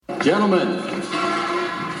Gentlemen,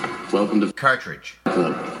 welcome to Cartridge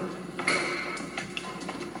Club.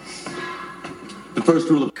 The first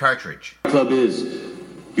rule of Cartridge Club is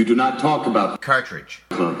you do not talk about Cartridge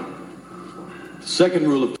Club. The second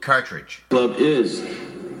rule of Cartridge Club is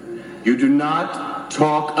you do not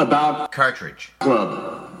talk about Cartridge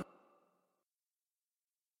Club.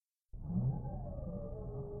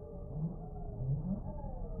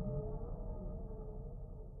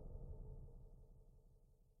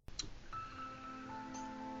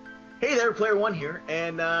 Hey there, Player One here,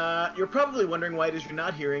 and you're probably wondering why it is you're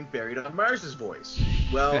not hearing Buried on Mars' voice.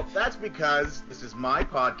 Well, that's because this is my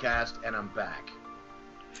podcast, and I'm back.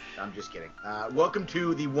 I'm just kidding. Welcome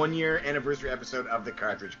to the one-year anniversary episode of the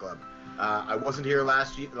Cartridge Club. I wasn't here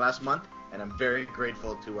last month, and I'm very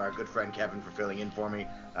grateful to our good friend Kevin for filling in for me.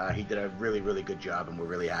 He did a really, really good job, and we're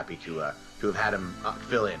really happy to have had him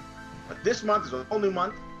fill in. But this month is a whole new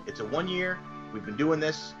month. It's a 1 year. We've been doing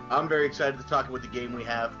this. I'm very excited to talk about the game we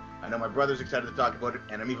have. I know my brother's excited to talk about it,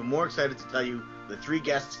 and I'm even more excited to tell you the 3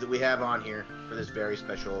 guests that we have on here for this very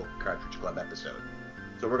special Cartridge Club episode.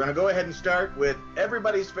 So we're going to go ahead and start with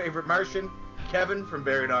everybody's favorite Martian, Kevin from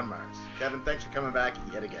Buried on Mars. Kevin, thanks for coming back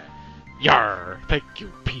yet again. Yar, thank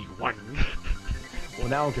you, P1. Well,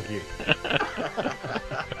 now I'm confused.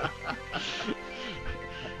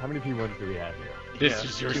 How many P1s do we have here? This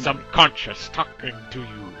is your subconscious talking to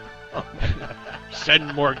you.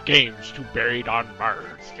 Send more games to Buried on Mars.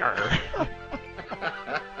 Yar. Oh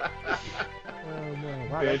no!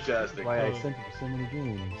 Wow, Fantastic. That's why I sent you so many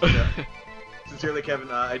games. Yeah. Sincerely, Kevin,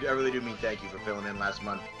 I really do mean thank you for filling in last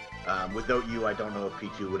month. Without you, I don't know if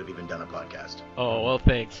P2 would have even done a podcast. Oh, well,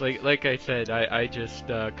 thanks. Like I said, I just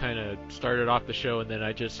kind of started off the show, and then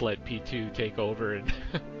I just let P2 take over and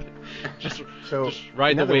just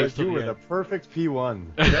ride the waves. You were the perfect P1.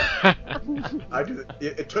 I do.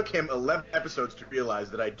 It took him 11 episodes to realize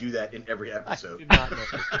that I do that in every episode. I did not know.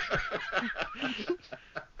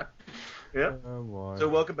 Yeah. Oh, So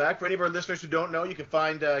welcome back. For any of our listeners who don't know, you can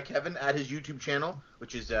find Kevin at his YouTube channel,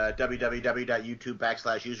 which is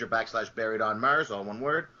www.youtube.com/user/buriedonmars, all one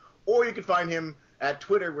word. Or you can find him at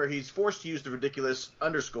Twitter, where he's forced to use the ridiculous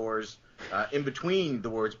underscores in between the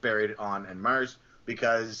words buried on and Mars,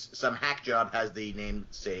 because some hack job has the name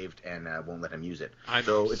saved and won't let him use it.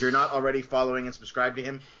 So if you're not already following and subscribed to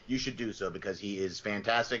him, you should do so, because he is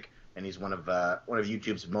fantastic. And he's one of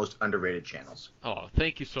YouTube's most underrated channels. Oh,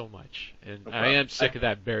 thank you so much. And No I am sick of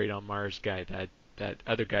that Buried on Mars guy, that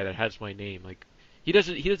other guy that has my name. Like, he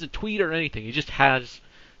doesn't tweet or anything. He just has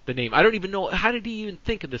the name. I don't even know, how did he even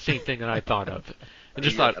think of the same thing that I thought of? I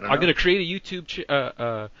just thought, I'm going to create a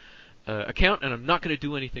YouTube account, and I'm not going to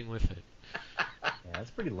do anything with it. Yeah,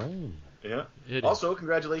 that's pretty lame. Yeah. It Also,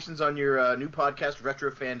 congratulations on your new podcast,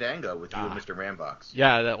 Retro Fandango, with you and Mr. Rambox.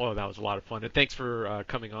 Yeah, that was a lot of fun. And thanks for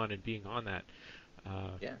coming on and being on that.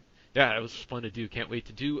 Yeah, it was fun to do. Can't wait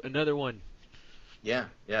to do another one. Yeah.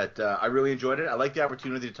 I really enjoyed it. I like the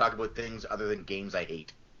opportunity to talk about things other than games I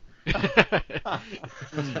hate.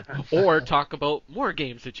 Or talk about more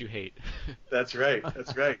games that you hate. That's right.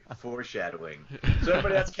 Foreshadowing. So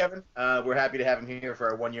everybody, that's Kevin. We're happy to have him here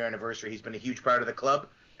for our 1 year anniversary. He's been a huge part of the club,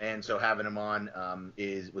 and so having him on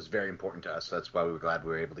was very important to us. So that's why we were glad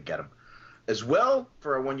we were able to get him. As well,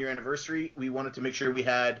 for our 1 year anniversary, we wanted to make sure we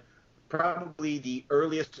had probably the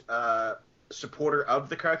earliest supporter of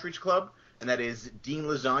the Cartridge Club, and that is Dean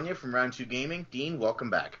Lasagna from Round 2 Gaming. Dean,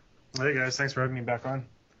 welcome back. Hey guys, thanks for having me back on.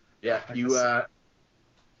 Yeah,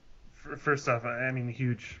 First off, I mean,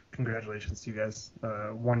 huge congratulations to you guys.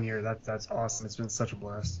 1 year, that's awesome. It's been such a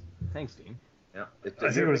blast. Thanks, Dean. Yeah, I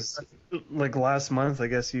think it was like last month. I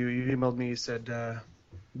guess you emailed me. You said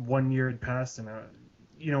 1 year had passed, and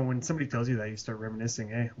when somebody tells you that, you start reminiscing.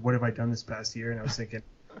 Hey, what have I done this past year? And I was thinking,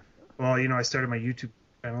 well, I started my YouTube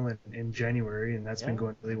channel in January, and that's been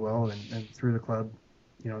going really well. And through the club,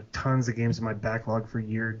 tons of games in my backlog for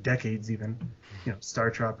decades even. Star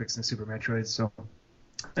Tropics and Super Metroid. So,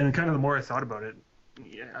 and kind of the more I thought about it,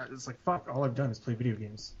 yeah, it's like, fuck, all I've done is play video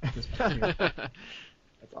games. This past year. That's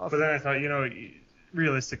awesome. But then I thought,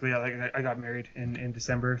 realistically, I got married in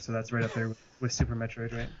December, so that's right up there with Super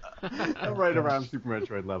Metroid, right? Right around Super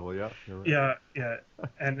Metroid level, yeah. You're right. Yeah.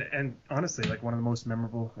 And honestly, like one of the most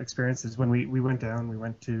memorable experiences when we went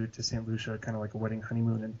to St. Lucia, kind of like a wedding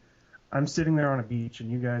honeymoon, and I'm sitting there on a beach,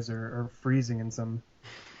 and you guys are freezing in some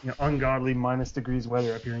ungodly minus degrees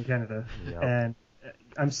weather up here in Canada, and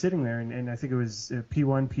I'm sitting there, and I think it was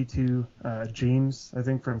P1, P2, James, I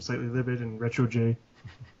think, from Slightly Livid, and Retro J,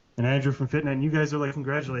 and Andrew from Fitnet, and you guys are like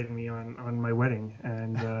congratulating me on my wedding,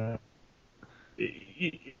 and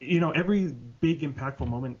every big impactful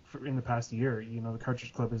moment in the past year, the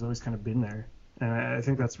Cartridge Club has always kind of been there, And I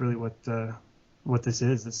think that's really what this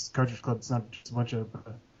is. This Cartridge Club is not just a bunch of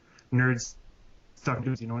nerds talking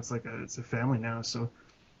dudes. It's a family now. So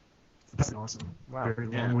that's awesome. Wow. Very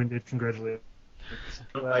long-winded. Congratulations.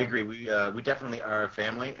 I agree. We definitely are a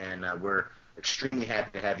family, and we're extremely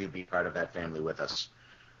happy to have you be part of that family with us.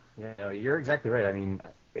 Yeah, no, you're exactly right. I mean,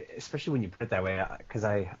 especially when you put it that way, because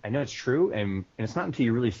I know it's true, and it's not until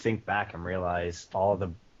you really think back and realize all the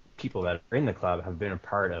people that are in the club have been a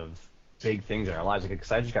part of big things in our lives.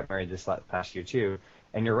 Because I just got married this past year too,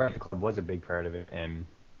 and you're right, the club was a big part of it. And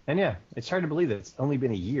yeah, it's hard to believe that it's only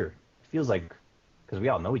been a year. It feels like, because we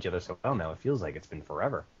all know each other so well now, it feels like it's been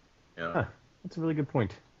forever. Yeah, that's a really good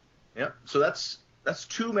point. Yeah, so that's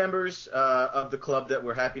two members of the club that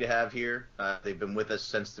we're happy to have here. They've been with us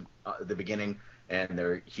since the beginning, and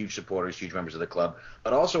they're huge supporters, huge members of the club.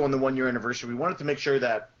 But also on the 1-year anniversary, we wanted to make sure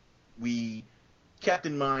that we kept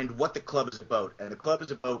in mind what the club is about. And the club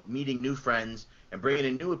is about meeting new friends and bringing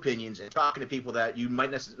in new opinions and talking to people that you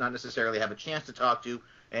might not necessarily have a chance to talk to,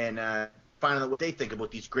 and finding out what they think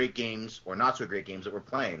about these great games or not so great games that we're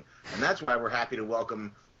playing. And that's why we're happy to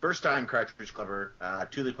welcome first-time Cartridge Clubber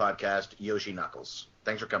to the podcast, Yoshi Knuckles.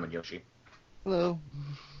 Thanks for coming, Yoshi. Hello.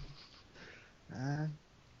 Why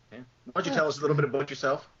don't you tell us a little bit about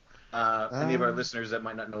yourself? Any of our listeners that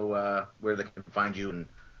might not know where they can find you and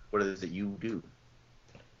what it is that you do.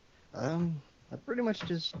 I pretty much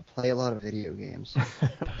just play a lot of video games.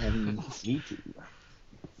 And Me too.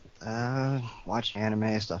 watch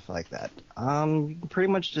anime, stuff like that. You can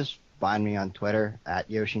pretty much just find me on Twitter at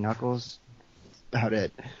Yoshi Knuckles. About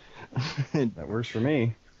it. That works for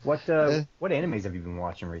me. What animes have you been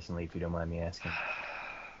watching recently, if you don't mind me asking?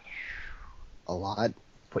 A lot.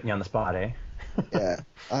 Putting you on the spot, eh? Yeah.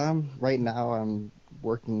 Right now I'm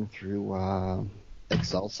working through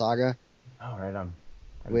Excel Saga. Oh, right on.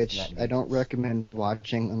 Which I don't recommend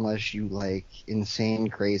watching unless you like insane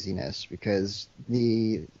craziness, because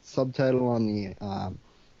the subtitle on the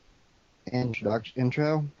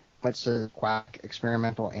intro, it's a quack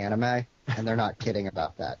experimental anime, and they're not kidding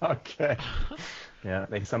about that. Okay. Yeah,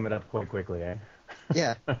 they sum it up quite quickly, eh?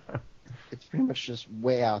 Yeah. It's pretty much just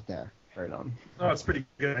way out there. Right on. Oh, it's pretty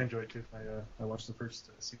good. I enjoyed it too. I watched the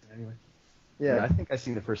first season anyway. Yeah, I think I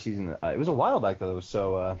seen the first season. It was a while back though,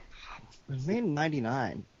 so. It was made in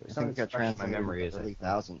 '99. I think it got translated in the early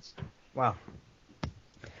thousands. Wow.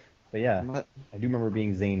 But yeah, I do remember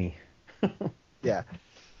being zany. Yeah.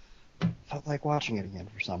 Felt like watching it again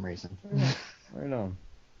for some reason. Right on.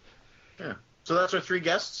 Yeah. So that's our three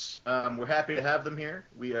guests. We're happy to have them here.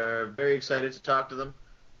 We are very excited to talk to them.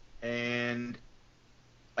 And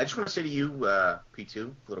I just want to say to you,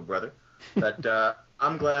 P2, little brother, that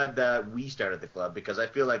I'm glad that we started the club, because I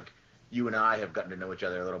feel like you and I have gotten to know each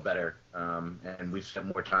other a little better, and we've spent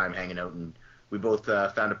more time hanging out, and we both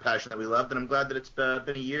found a passion that we loved, and I'm glad that it's been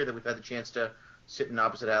a year that we've had the chance to sit in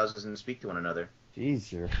opposite houses and speak to one another.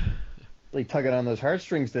 Jeez, you're really tugging on those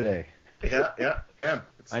heartstrings today. Yeah.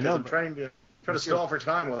 I know. I'm trying to stall for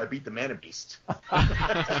time while I beat the Mana Beast.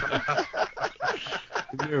 I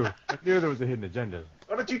knew there was a hidden agenda.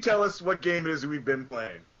 Why don't you tell us what game it is we've been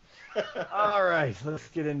playing? All right, let's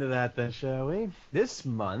get into that then, shall we? This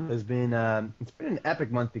month has been it's been an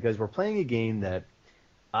epic month because we're playing a game that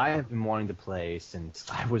I have been wanting to play since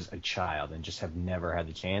I was a child and just have never had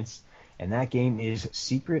the chance. And that game is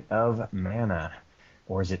Secret of Mana,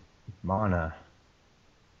 or is it Mana?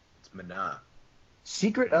 It's Mana.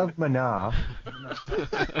 Secret of Mana.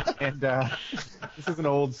 And this is an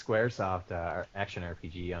old SquareSoft action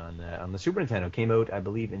RPG on the Super Nintendo. It came out, I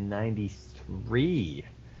believe, in '93.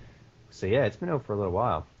 So yeah, it's been out for a little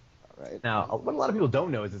while. All right. Now, what a lot of people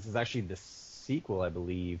don't know is this is actually the sequel, I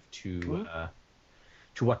believe, to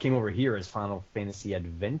what came over here as Final Fantasy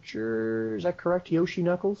Adventure. Is that correct, Yoshi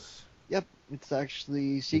Knuckles? Yep. It's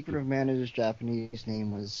actually Secret of Mana's Japanese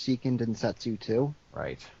name was Seiken Densetsu 2.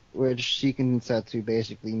 Right. Which Seiken Densetsu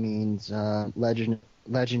basically means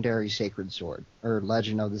legendary sacred sword, or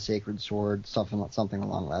legend of the sacred sword, something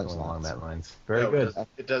along those lines. Along that lines. Very good.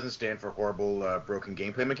 It doesn't stand for horrible broken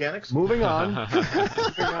gameplay mechanics. Moving on.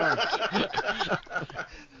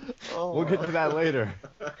 We'll get to that later.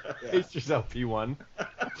 Pace yourself, P1.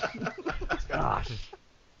 Gosh.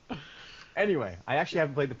 Anyway, I actually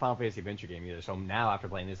haven't played the Final Fantasy Adventure game either, so now after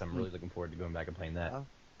playing this, I'm really looking forward to going back and playing that.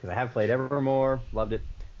 Because I have played Evermore, loved it.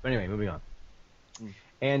 But anyway, moving on.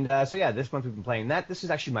 And so yeah, this month we've been playing that. This is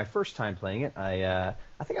actually my first time playing it. I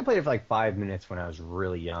think I played it for like 5 minutes when I was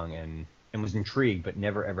really young and was intrigued, but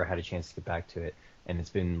never ever had a chance to get back to it. And it's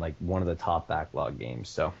been like one of the top backlog games.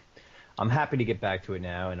 So I'm happy to get back to it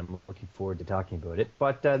now, and I'm looking forward to talking about it.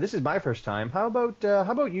 But this is my first time. How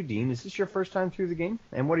about you, Dean? Is this your first time through the game?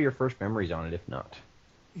 And what are your first memories on it, if not?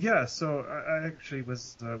 Yeah, so I actually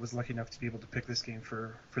was lucky enough to be able to pick this game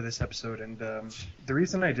for this episode, and the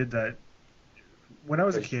reason I did that when I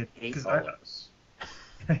was a kid, because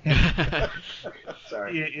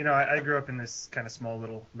Sorry. you know, I grew up in this kind of small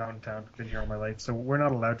little mountain town. Been here all my life, so we're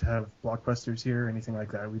not allowed to have Blockbusters here or anything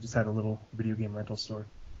like that. We just had a little video game rental store,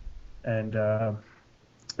 and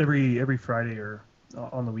every Friday or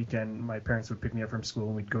on the weekend, my parents would pick me up from school,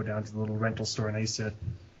 and we'd go down to the little rental store, and I used to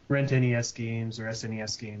rent NES games or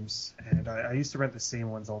SNES games, and I used to rent the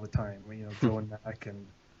same ones all the time. You know, Joe and Mac, and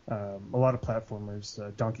a lot of platformers,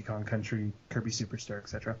 Donkey Kong Country, Kirby Superstar,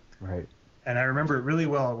 etc. Right. And I remember it really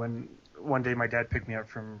well when one day my dad picked me up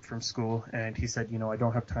from school, and he said, you know, I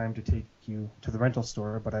don't have time to take you to the rental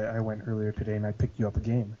store, but I went earlier today and I picked you up a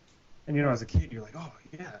game. And, you know, as a kid, you're like, oh,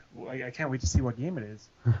 yeah, well, I can't wait to see what game it is.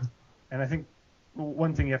 And I think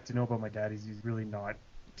one thing you have to know about my dad is he's really not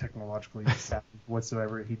technologically savvy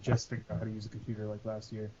whatsoever. He just figured out how to use a computer like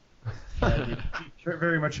last year. He's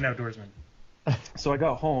very much an outdoorsman. So I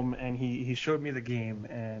got home, and he showed me the game,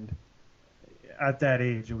 and at that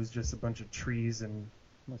age, it was just a bunch of trees, and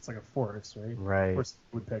it's like a forest, right? Right. Of course,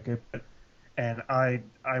 would pick it. And I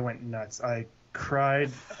went nuts. I cried.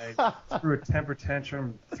 I threw a temper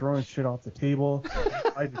tantrum, throwing shit off the table.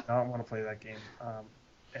 I did not want to play that game.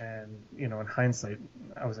 And, you know, in hindsight,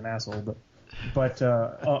 I was an asshole. But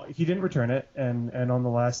he didn't return it. And on the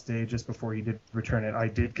last day, just before he did return it, I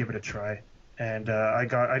did give it a try. And I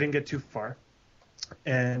didn't get too far.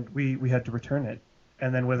 And we had to return it.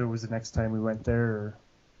 And then whether it was the next time we went there or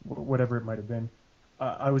whatever it might have been,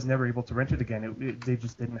 I was never able to rent it again. They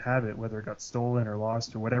just didn't have it, whether it got stolen or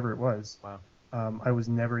lost or whatever it was. Wow. I was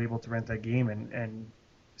never able to rent that game, and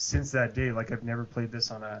since that day, like, I've never played this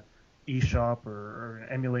on a eShop or an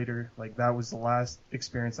emulator. Like, that was the last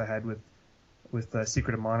experience I had with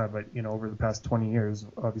Secret of Mana. But, you know, over the past 20 years,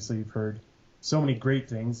 obviously you've heard so many great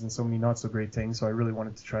things and so many not so great things. So I really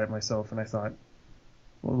wanted to try it myself, and I thought,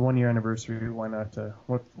 well, 1 year anniversary, why not?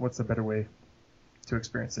 What's a better way to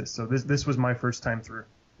experience this? So this was my first time through.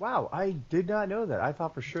 Wow, I did not know that. I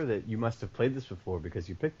thought for sure that you must have played this before because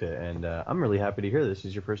you picked it, and I'm really happy to hear this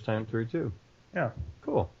is your first time through too. Yeah.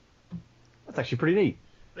 Cool. That's actually pretty neat.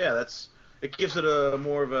 Yeah, it gives it a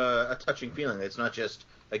more of a touching feeling. It's not just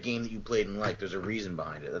a game that you played and liked. There's a reason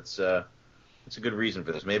behind it. That's a good reason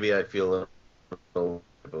for this. Maybe I feel a little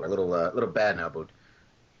bad now about.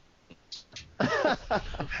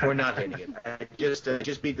 We're not hitting it. I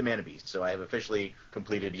just beat the Mana Beast, so I have officially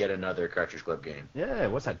completed yet another Cartridge Club game. Yeah,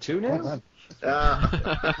 what's that, 2 now?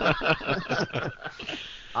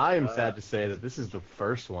 I am sad to say that this is the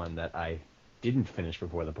first one that I didn't finish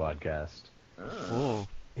before the podcast. Oh.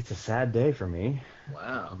 It's a sad day for me.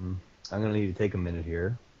 Wow. I'm going to need to take a minute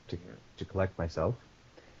here to collect myself.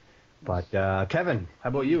 But, Kevin, how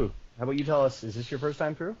about you? How about you tell us, is this your first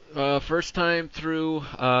time through? First time through.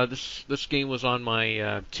 This game was on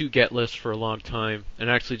my to-get list for a long time, and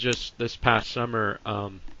actually just this past summer,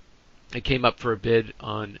 it came up for a bid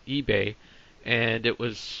on eBay, and it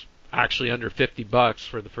was actually under $50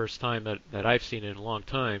 for the first time that I've seen it in a long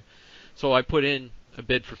time. So I put in a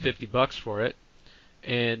bid for $50 for it,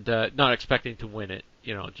 and not expecting to win it,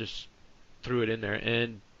 you know, just threw it in there,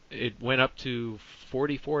 and it went up to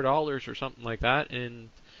 $44 or something like that, and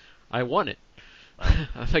I won it.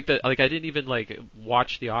 I think that, like, I didn't even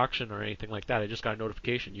watch the auction or anything like that. I just got a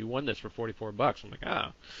notification, you won this for $44. I'm like,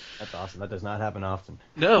 ah. That's awesome. That does not happen often.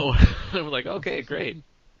 No. I'm like, okay, great.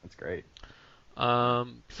 That's great.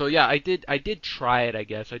 So yeah, I did try it. I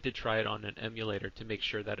guess I did try it on an emulator to make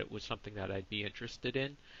sure that it was something that I'd be interested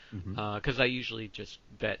in. Because I usually just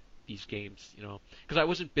vet these games, you know. Because I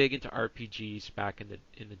wasn't big into RPGs back in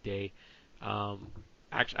the day.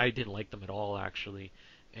 Actually, I didn't like them at all, actually.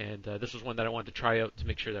 And this was one that I wanted to try out to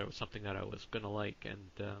make sure that it was something that I was going to like. And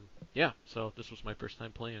yeah, so this was my first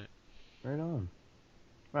time playing it. Right on.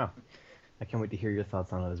 Wow. I can't wait to hear your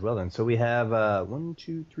thoughts on it as well then. So we have 1,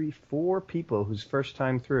 2, 3, 4 people whose first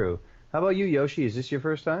time through. How about you, Yoshi? Is this your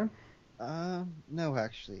first time? No,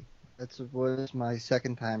 actually. That was my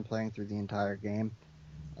second time playing through the entire game.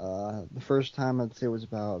 The first time I'd say was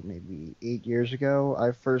about maybe 8 years ago.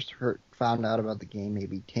 I first found out about the game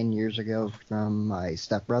maybe 10 years ago from my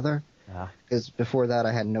stepbrother. Because before that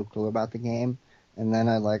I had no clue about the game. And then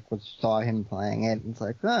I saw him playing it, and it's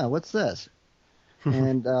like, what's this?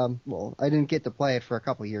 And, well, I didn't get to play it for a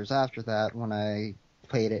couple years after that when I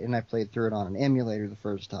played it, and I played through it on an emulator the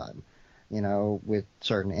first time, you know, with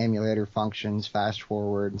certain emulator functions, fast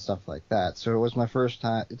forward, and stuff like that. So it was my first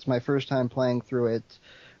time. It's my first time playing through it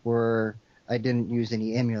where I didn't use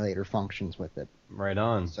any emulator functions with it. Right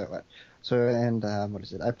on. What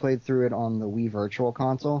is it? I played through it on the Wii Virtual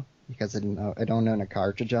Console because I don't own a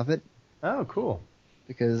cartridge of it. Oh, cool.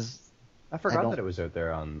 Because I forgot that it was out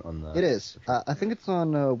there on the. It is. I think it's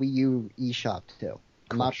on Wii U eShop too.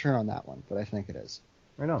 I'm not sure on that one, but I think it is.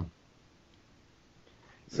 Right on.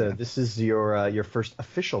 So this is your first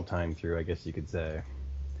official time through, I guess you could say.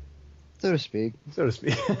 So to speak.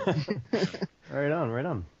 Right on, right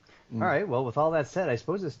on. All right, well, with all that said, I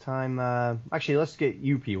suppose it's time... actually, let's get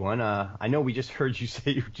you, P1. I know we just heard you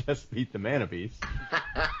say you just beat the Mana Beast.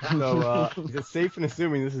 So, is it safe in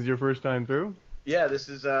assuming this is your first time through? Yeah, this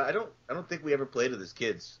is... I don't think we ever played it as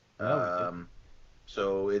kids.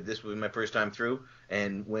 So this was my first time through.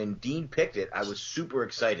 And when Dean picked it, I was super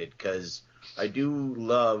excited because I do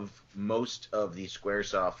love most of the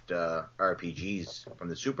Squaresoft RPGs from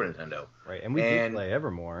the Super Nintendo. Right, and we did play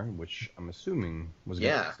Evermore, which I'm assuming was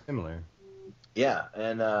going to be similar. Yeah,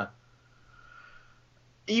 and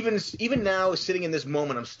even now, sitting in this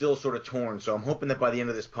moment, I'm still sort of torn. So I'm hoping that by the end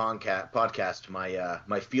of this podcast,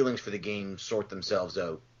 my feelings for the game sort themselves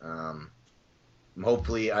out.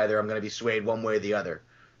 Hopefully, either I'm going to be swayed one way or the other.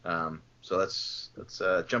 So let's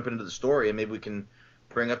jump into the story, and maybe we can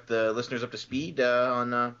bring up the listeners up to speed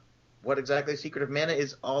on what exactly Secret of Mana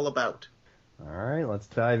is all about. All right, let's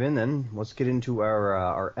dive in then. Let's get into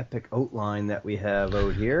our epic outline that we have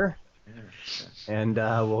out here. And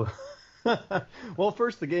we'll well,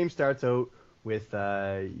 first the game starts out with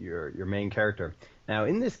your main character. Now,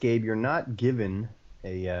 in this game, you're not given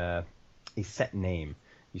a set name.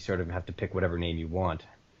 You sort of have to pick whatever name you want.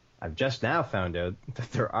 I've just now found out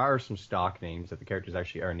that there are some stock names that the characters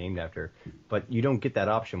actually are named after, but you don't get that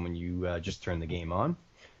option when you just turn the game on.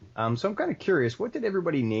 So I'm kind of curious, what did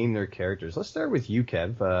everybody name their characters? Let's start with you,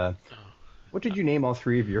 Kev. What did you name all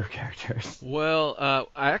three of your characters? Well,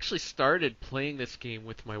 I actually started playing this game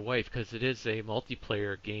with my wife because it is a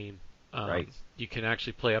multiplayer game. Right. You can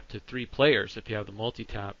actually play up to 3 players if you have the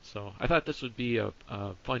multi-tap. So I thought this would be a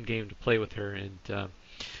fun game to play with her, and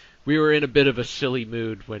we were in a bit of a silly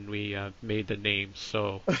mood when we made the names.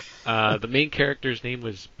 So the main character's name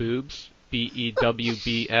was Boobs,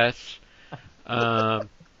 Bewbs.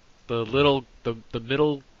 The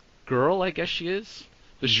middle girl, I guess she is.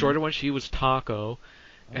 The shorter one, she was Taco.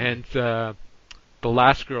 And the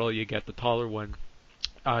last girl you get, the taller one,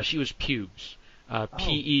 she was Pubes.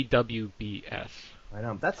 Pewbs. I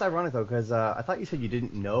know. That's ironic, though, because I thought you said you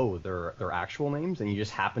didn't know their actual names, and you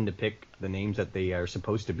just happened to pick the names that they are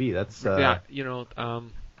supposed to be. That's yeah,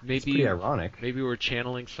 maybe it's pretty ironic. Maybe we're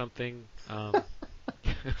channeling something.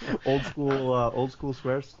 old school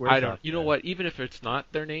square. I don't. You know what? Even if it's not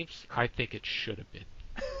their names, I think it should have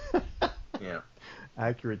been. Yeah.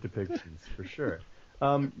 Accurate depictions for sure.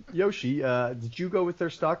 Yoshi, did you go with their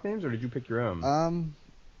stock names, or did you pick your own?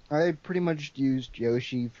 I pretty much used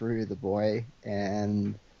Yoshi for the boy,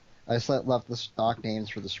 and I left the stock names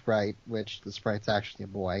for the sprite, which the sprite's actually a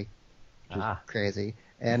boy, which is crazy,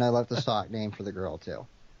 and I left the stock name for the girl too.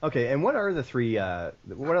 Okay, and what are the three? What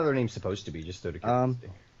are their names supposed to be? Just out of curiosity.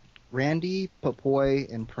 Randy,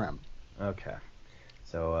 Papoy, and Prim. Okay,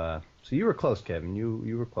 so you were close, Kevin.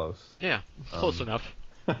 You were close. Yeah, close enough.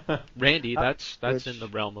 Randy, that's in the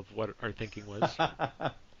realm of what our thinking was.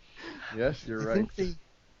 Yes, you're right.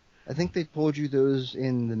 I think they told you those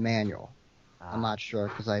in the manual. I'm not sure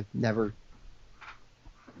because I've never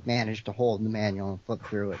managed to hold the manual and flip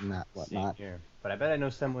through it and that whatnot. But I bet I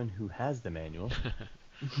know someone who has the manual.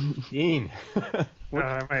 Dean. I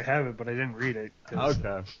might have it, but I didn't read it.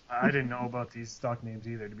 Okay. I didn't know about these stock names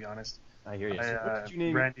either, to be honest. I hear you. So what did you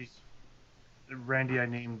name? Randy, I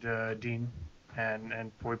named Dean,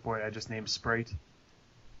 and Poi I just named Sprite.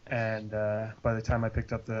 And by the time I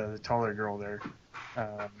picked up the taller girl there,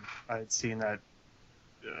 I had seen that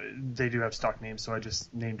they do have stock names, so I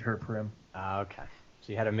just named her Prim. Okay.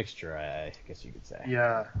 So you had a mixture, I guess you could say.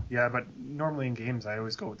 Yeah, but normally in games I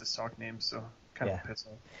always go with the stock names, so kind of a piss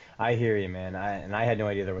off. I hear you, man. I had no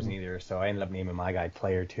idea there wasn't either, so I ended up naming my guy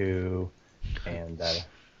Player 2, and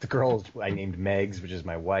the girl I named Megs, which is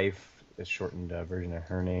my wife, a shortened version of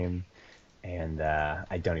her name. And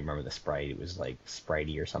I don't even remember the sprite. It was like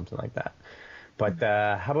Spritey or something like that. But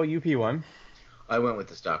how about you, P1? I went with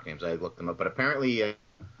the stock names. I looked them up. But apparently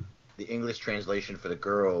the English translation for the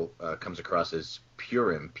girl comes across as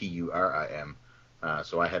Purim, Purim.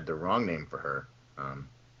 So I had the wrong name for her.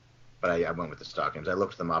 But I went with the stock names. I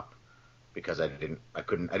looked them up because I didn't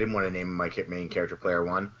want to name my main character Player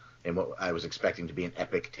 1 in what I was expecting to be an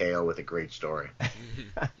epic tale with a great story.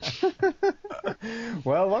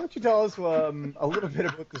 Well, why don't you tell us a little bit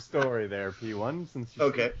about the story there, P1, since you're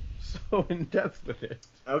Okay. so in depth with it.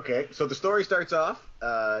 Okay, so the story starts off.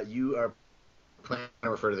 You are planning to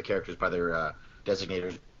refer to the characters by their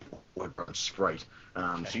designators, Sprite.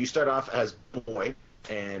 So you start off as boy,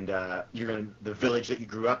 and you're in the village that you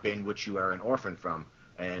grew up in, which you are an orphan from.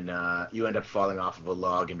 And you end up falling off of a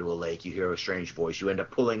log into a lake. You hear a strange voice. You end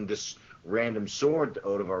up pulling this random sword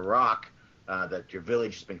out of a rock that your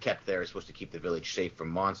village has been kept there. It's supposed to keep the village safe from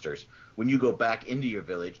monsters. When you go back into your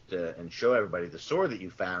village and show everybody the sword that you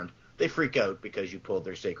found, they freak out because you pulled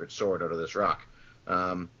their sacred sword out of this rock.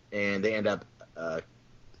 And they end up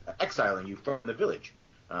exiling you from the village.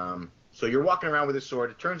 So you're walking around with this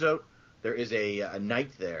sword. It turns out there is a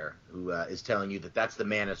knight there who is telling you that that's the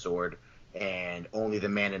mana sword, and only the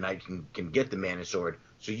Mana Knight can get the Mana Sword.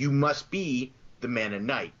 So you must be the Mana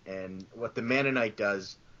Knight. And what the Mana Knight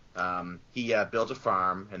does, he builds a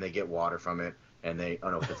farm, and they get water from it, and they...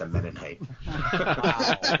 Oh, no, it's a Mennonite.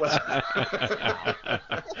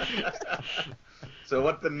 So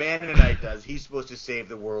what the Mana Knight does, he's supposed to save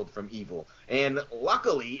the world from evil. And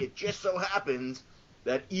luckily, it just so happens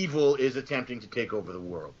that evil is attempting to take over the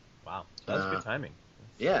world. Wow, that was good timing.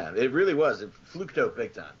 Yeah, it really was. It fluked out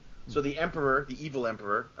big time. So the Emperor, the evil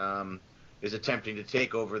Emperor, is attempting to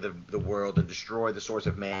take over the world and destroy the source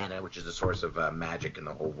of mana, which is the source of magic in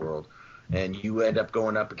the whole world. And you end up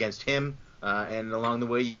going up against him, and along the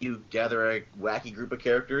way you gather a wacky group of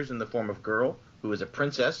characters in the form of Girl, who is a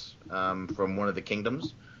princess from one of the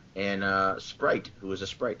kingdoms, and Sprite, who is a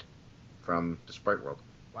sprite from the Sprite world.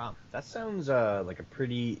 Wow, that sounds like a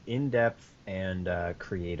pretty in-depth and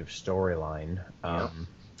creative storyline. Yep.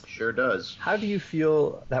 Sure does. How do you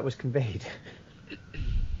feel that was conveyed?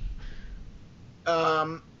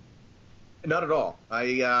 Not at all.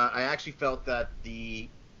 I actually felt that the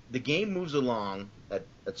game moves along at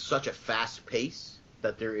such a fast pace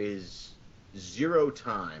that there is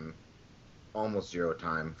almost zero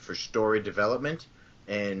time for story development,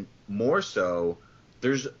 and more so,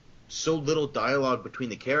 there's so little dialogue between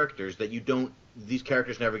the characters that these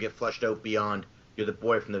characters never get fleshed out beyond, you're the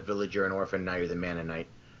boy from the village, you're an orphan, now you're the Mana Knight.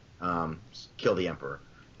 Kill the Emperor.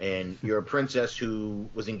 And you're a princess who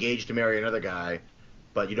was engaged to marry another guy,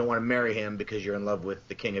 but you don't want to marry him because you're in love with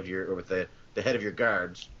the king of or with the head of your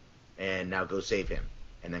guards, and now go save him,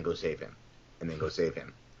 and then go save him, and then go save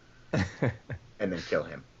him, and then kill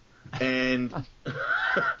him. And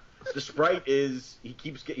the Sprite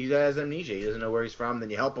he has amnesia, he doesn't know where he's from,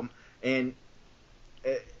 then you help him, and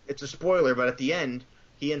it's a spoiler, but at the end,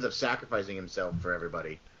 he ends up sacrificing himself for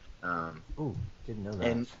everybody. Ooh, didn't know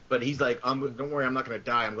that. But he's like, don't worry, I'm not going to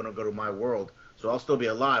die. I'm going to go to my world, so I'll still be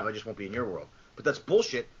alive. I just won't be in your world. But that's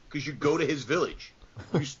bullshit, because you go to his village.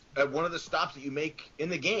 One of the stops that you make in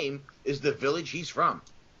the game is the village he's from.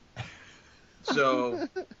 So,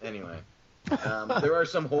 anyway, there are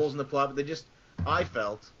some holes in the plot, but I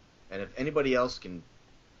felt, and if anybody else can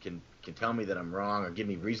tell me that I'm wrong or give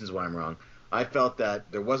me reasons why I'm wrong, I felt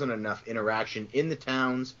that there wasn't enough interaction in the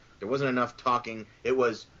towns. There wasn't enough talking. It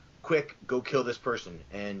was quick, go kill this person,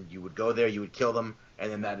 and you would go there, you would kill them,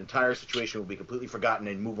 and then that entire situation would be completely forgotten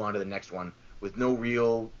and move on to the next one with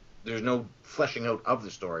there's no fleshing out of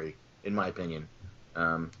the story, in my opinion.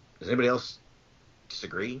 Does anybody else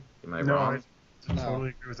disagree? Am I wrong? I totally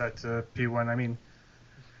agree with that, P1. I mean,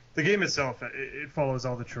 the game itself, it follows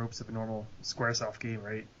all the tropes of a normal Squaresoft game,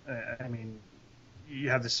 right? I mean, you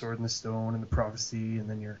have the sword and the stone and the prophecy, and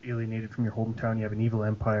then you're alienated from your hometown. You have an evil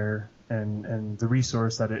empire, and the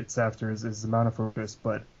resource that it's after is the mana focus.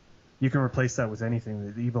 But you can replace that with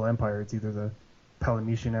anything. The evil empire, it's either the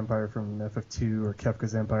Palametian Empire from FF2 or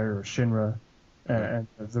Kefka's Empire or Shinra, and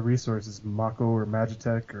the resource is Mako or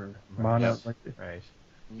Magitech or Mana. Yes. Right.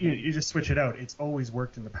 You just switch it out. It's always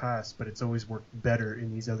worked in the past, but it's always worked better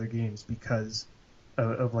in these other games because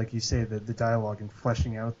of like you say, the dialogue and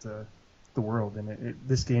fleshing out the world. And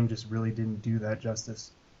this game just really didn't do that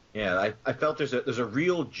justice. Yeah, I felt there's a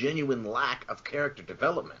real genuine lack of character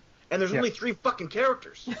development. And there's only 3 fucking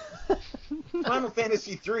characters. Final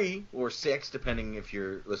Fantasy 3, or 6, depending if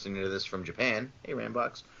you're listening to this from Japan. Hey,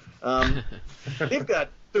 Rambox. They've got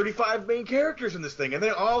 35 main characters in this thing, and they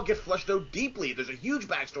all get fleshed out deeply. There's a huge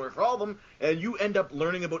backstory for all of them, and you end up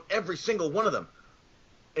learning about every single one of them.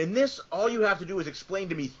 In this, all you have to do is explain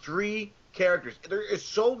to me 3 characters. There is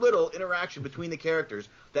so little interaction between the characters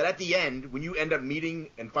that at the end, when you end up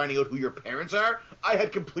meeting and finding out who your parents are, I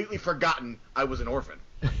had completely forgotten I was an orphan.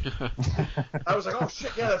 I was like, oh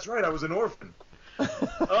shit, yeah, that's right, I was an orphan.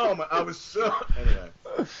 Oh my, I was so... Anyway.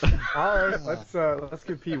 All right, let's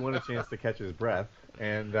give P1 a chance to catch his breath.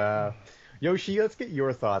 And Yoshi, let's get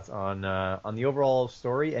your thoughts on the overall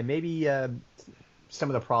story and maybe some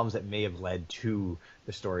of the problems that may have led to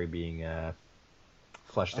the story being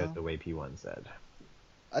fleshed out the way P1 said.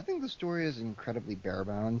 I think the story is incredibly bare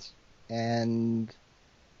bones, and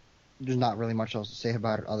there's not really much else to say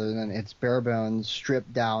about it other than it's bare bones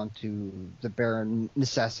stripped down to the bare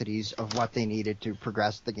necessities of what they needed to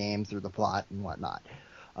progress the game through the plot and whatnot.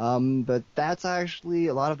 But that's actually,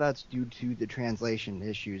 a lot of that's due to the translation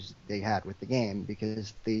issues they had with the game,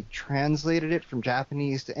 because they translated it from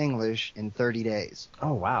Japanese to English in 30 days.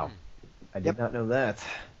 Oh, wow. I did not know that.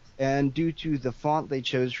 And due to the font they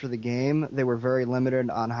chose for the game, they were very limited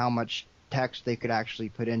on how much text they could actually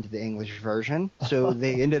put into the English version. So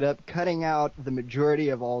they ended up cutting out the majority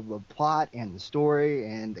of all the plot and the story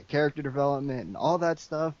and the character development and all that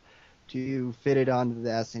stuff to fit it onto the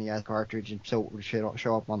SNES cartridge, and so it would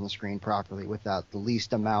show up on the screen properly without the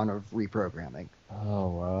least amount of reprogramming. Oh,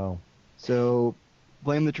 wow. So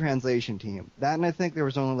blame the translation team. That, and I think there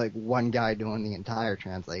was only like one guy doing the entire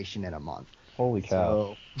translation in a month. Holy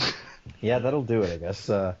cow. So, yeah, that'll do it, I guess.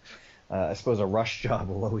 I suppose a rush job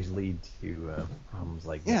will always lead to problems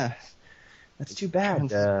like this. yeah. That's too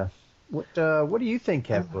bad. What do you think,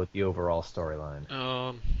 Kev, about the overall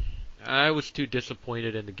storyline? I was too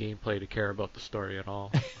disappointed in the gameplay to care about the story at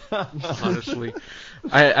all. Honestly,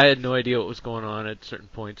 I had no idea what was going on at certain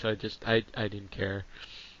points. I didn't care.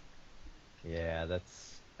 Yeah,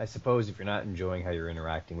 I suppose if you're not enjoying how you're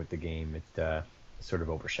interacting with the game, it sort of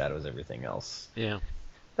overshadows everything else. Yeah.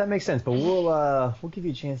 That makes sense, but we'll give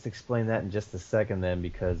you a chance to explain that in just a second then,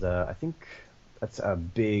 because I think that's a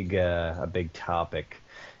big topic.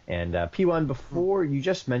 And P1, before you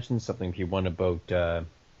just mentioned something, P1,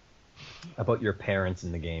 about your parents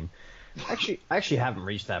in the game. I actually haven't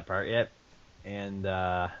reached that part yet. And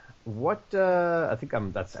what I think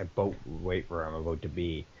that's about where I'm about to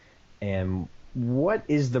be. And what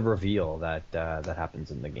is the reveal that happens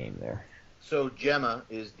in the game there? So Gemma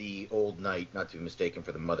is the old knight, not to be mistaken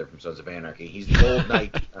for the mother from Sons of Anarchy. He's the old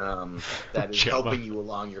knight that is helping you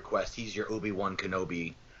along your quest. He's your Obi-Wan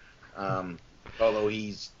Kenobi. Although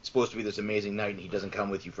he's supposed to be this amazing knight, and he doesn't come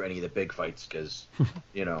with you for any of the big fights because,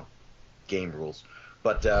 game rules.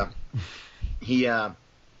 But he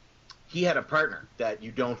had a partner that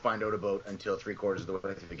you don't find out about until 3/4 of the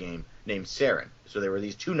way through the game, named Saren. So there were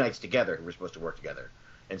these two knights together who were supposed to work together.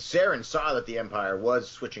 And Saren saw that the Empire was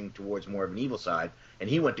switching towards more of an evil side, and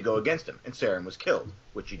he went to go against him. And Saren was killed,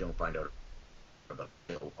 which you don't find out about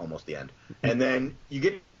until almost the end. And then you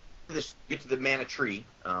get to the Mana Tree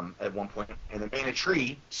at one point, and the Mana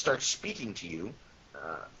Tree starts speaking to you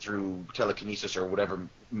through telekinesis or whatever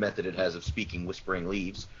method it has of speaking, whispering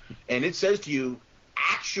leaves. And it says to you,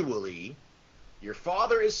 actually, your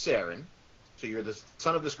father is Saren, so you're the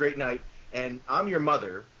son of this great knight, and I'm your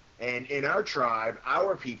mother. And in our tribe,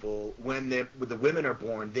 our people, when the women are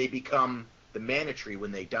born, they become the Mana Tree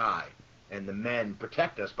when they die. And the men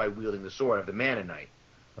protect us by wielding the sword of the Mana Knight.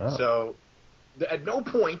 Oh. So, at no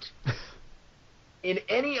point in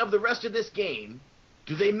any of the rest of this game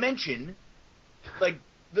do they mention, like,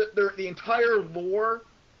 the entire lore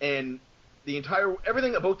and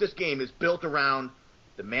everything about this game is built around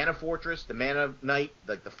the Mana Fortress, the Mana Knight,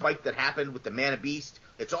 like the fight that happened with the Mana Beast.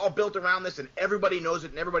 It's all built around this, and everybody knows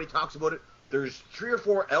it, and everybody talks about it. There's 3 or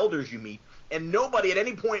 4 elders you meet, and nobody at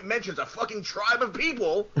any point mentions a fucking tribe of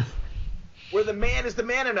people where the man is the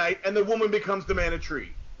Mana Knight and the woman becomes the Mana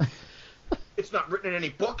Tree. It's not written in any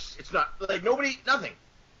books. It's not, like, nothing.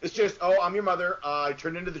 It's just, oh, I'm your mother. I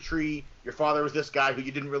turned into the tree. Your father was this guy who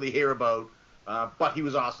you didn't really hear about, but he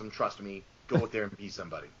was awesome. Trust me. Go out there and be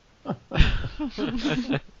somebody.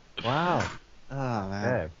 Wow. oh, man.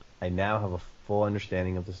 Okay. I now have a full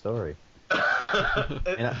understanding of the story.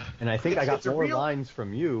 and I think I got more lines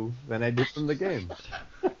from you than I did from the game.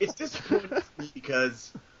 It's disappointing to me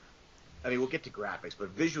because, I mean, we'll get to graphics, but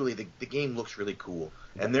visually the game looks really cool.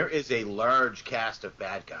 And there is a large cast of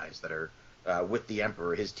bad guys that are with the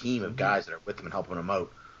Emperor, his team of guys that are with him and helping him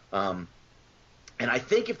out. And I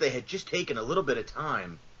think if they had just taken a little bit of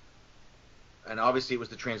time, and obviously it was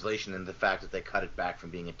the translation and the fact that they cut it back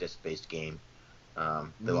from being a disc-based game,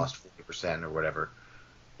 they lost 40% or whatever.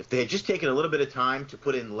 If they had just taken a little bit of time to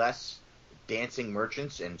put in less dancing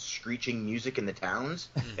merchants and screeching music in the towns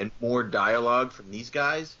and more dialogue from these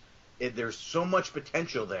guys, there's so much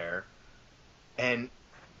potential there, and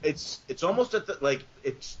it's almost at the, like,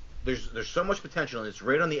 there's so much potential, and it's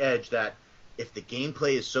right on the edge that if the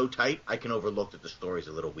gameplay is so tight, I can overlook that the story's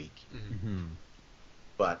a little weak. Mm-hmm.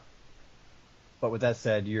 But with that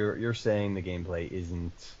said, you're saying the gameplay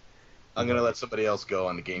isn't. I'm gonna let somebody else go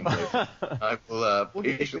on the gameplay. I will we'll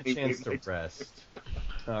give you a chance to rest.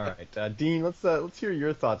 All right, Dean. Let's hear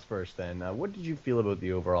your thoughts first. Then, what did you feel about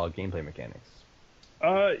the overall gameplay mechanics?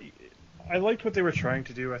 I liked what they were trying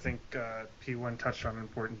to do. I think P1 touched on an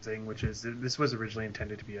important thing, which is that this was originally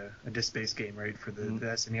intended to be a disk-based game, right, for the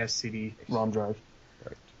SNES CD-ROM drive.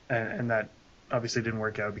 Right. And that obviously didn't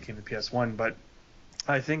work out. It became the PS1. But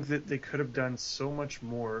I think that they could have done so much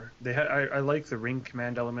more. I like the ring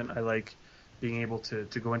command element. I like being able to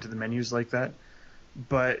go into the menus like that.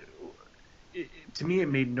 But to me, it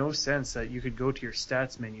made no sense that you could go to your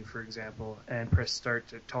stats menu, for example, and press start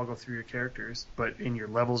to toggle through your characters, but in your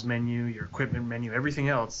levels menu, your equipment menu, everything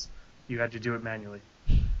else, you had to do it manually.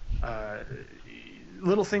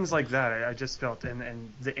 Little things like that, I just felt,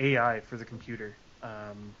 and the AI for the computer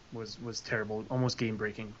was terrible, almost game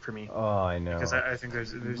breaking for me. Oh, I know. Because I think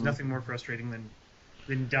there's nothing more frustrating than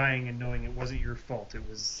dying and knowing it wasn't your fault. It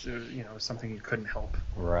was something you couldn't help.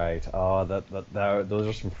 Right. Oh, those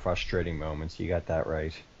are some frustrating moments. You got that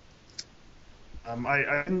right.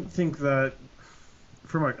 I didn't think that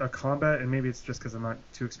from a combat, and maybe it's just because I'm not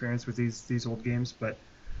too experienced with these old games, but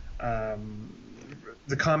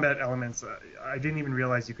the combat elements, I didn't even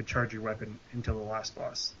realize you could charge your weapon until the last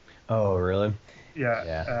boss. Oh, really?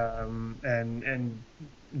 Yeah. And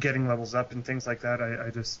getting levels up and things like that, I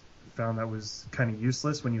just found that was kind of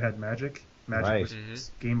useless when you had magic. Magic was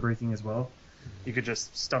game breaking as well. You could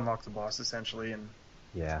just stun lock the boss essentially and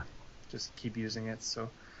just keep using it. So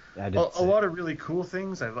a lot of really cool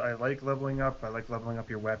things. I like leveling up. I like leveling up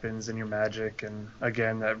your weapons and your magic. And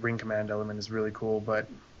again, that ring command element is really cool. But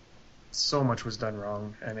so much was done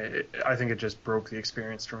wrong, and I think it just broke the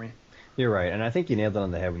experience for me. You're right, and I think you nailed it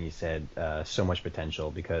on the head when you said so much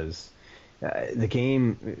potential, because the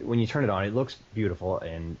game, when you turn it on, it looks beautiful,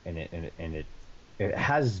 and it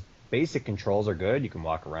has basic controls are good. You can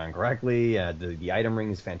walk around correctly. The item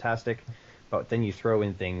ring is fantastic, but then you throw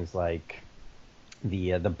in things like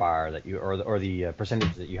the bar that you or the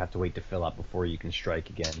percentage that you have to wait to fill up before you can strike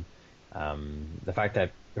again. The fact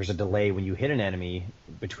that there's a delay when you hit an enemy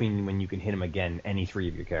between when you can hit him again, any three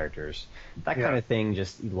of your characters. That kind of thing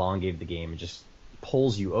just elongated the game. It just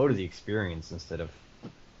pulls you out of the experience instead of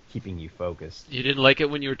keeping you focused. You didn't like it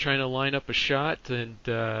when you were trying to line up a shot and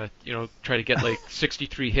try to get like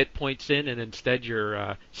 63 hit points in, and instead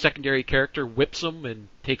your secondary character whips them and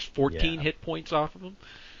takes 14 hit points off of them?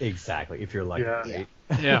 Exactly, if you're lucky. Yeah.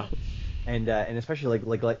 Yeah. And especially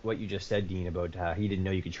like what you just said, Dean, about how he didn't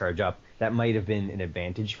know you could charge up. That might have been an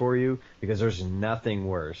advantage for you, because there's nothing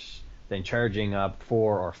worse than charging up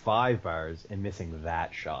 4 or 5 bars and missing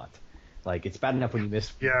that shot. Like, it's bad enough when you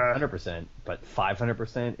miss 100%, but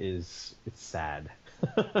 500% it's sad.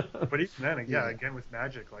 But even then, again with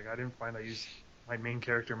magic, like I didn't find I used my main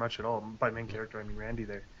character much at all. By main character, I mean Randy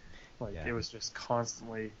there. Like it was just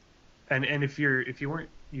constantly. And if you weren't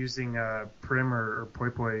using Prim or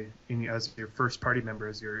Poi Poi as your first party member,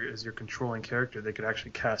 as your controlling character, they could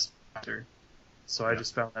actually cast faster. So I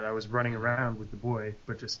just found that I was running around with the boy,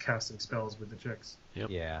 but just casting spells with the chicks. Yep.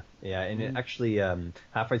 Yeah, and it actually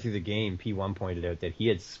halfway through the game, P1 pointed out that he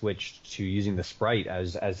had switched to using the sprite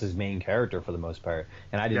as his main character for the most part,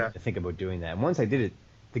 and I didn't think about doing that. And once I did it,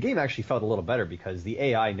 the game actually felt a little better because the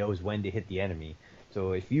AI knows when to hit the enemy.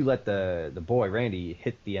 So if you let the boy, Randy,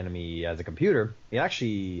 hit the enemy as a computer, he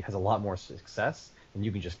actually has a lot more success, and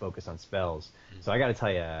you can just focus on spells. So I got to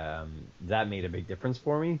tell you, that made a big difference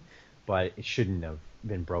for me, but it shouldn't have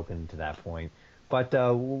been broken to that point. But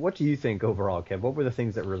what do you think overall, Kev? What were the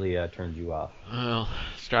things that really turned you off? Well,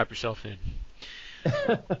 strap yourself in.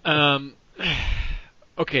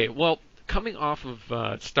 Okay, well, coming off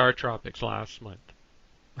of Star Tropics last month,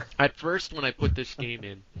 at first when I put this game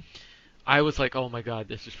in, I was like, oh my god,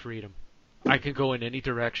 this is freedom. I can go in any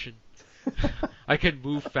direction. I can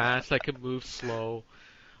move fast. I can move slow.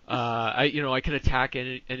 I can attack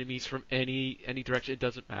enemies from any direction. It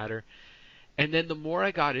doesn't matter. And then the more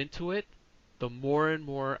I got into it, the more and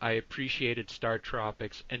more I appreciated Star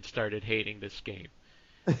Tropics and started hating this game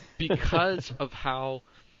because of how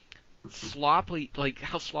sloppy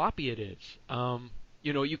it is.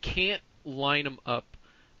 You can't line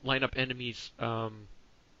up enemies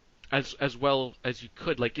as well as you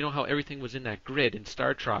could. Like, you know how everything was in that grid in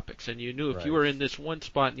Star Tropics, and you knew if you were in this one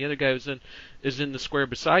spot and the other guy is in the square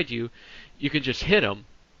beside you, you could just hit him,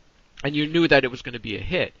 and you knew that it was going to be a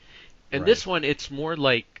hit. And this one, it's more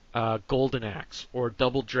like Golden Axe or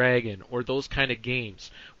Double Dragon or those kind of games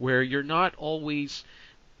where you're not always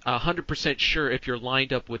 100% sure if you're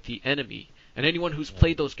lined up with the enemy. And anyone who's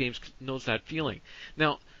played those games knows that feeling.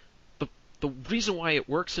 Now, the reason why it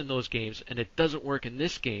works in those games and it doesn't work in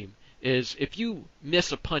this game is if you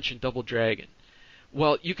miss a punch in Double Dragon,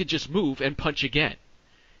 well, you could just move and punch again.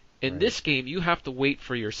 In this game, you have to wait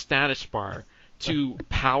for your status bar to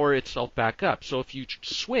power itself back up. So if you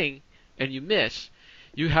swing and you miss,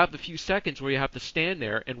 you have the few seconds where you have to stand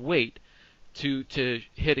there and wait to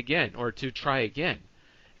hit again or to try again.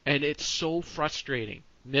 And it's so frustrating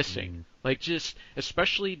missing. Like, just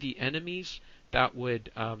especially the enemies that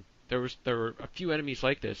would there were a few enemies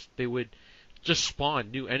like this. They would just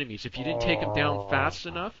spawn new enemies. If you didn't take them down fast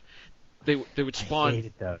enough, they would spawn. I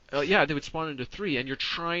hated those. They would spawn into 3, and you're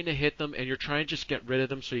trying to hit them, and you're trying to just get rid of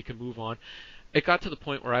them so you can move on. It got to the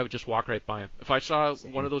point where I would just walk right by them. If I saw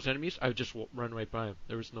one of those enemies, I would just run right by them.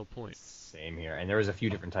 There was no point. Same here. And there was a few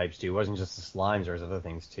different types too. It wasn't just the slimes. There was other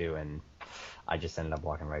things too, and I just ended up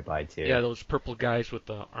walking right by too. Yeah, those purple guys with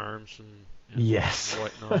the arms and yes.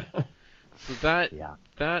 whatnot. So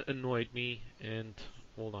that annoyed me. And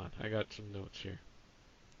hold on, I got some notes here.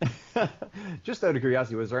 Just out of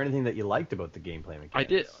curiosity, was there anything that you liked about the gameplay mechanics? I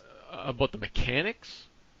did. About the mechanics?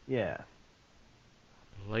 Yeah.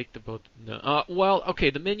 Liked about well,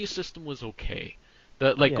 okay, the menu system was okay.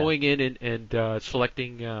 Going in and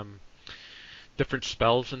selecting different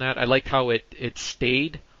spells and that. I liked how it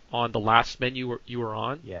stayed on the last menu you were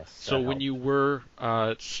on. Yes. So when you were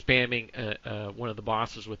spamming one of the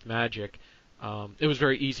bosses with magic, it was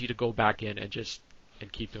very easy to go back in and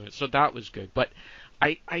keep doing it. So that was good. But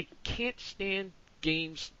I can't stand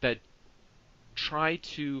games that try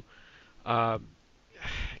to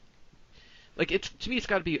to me it's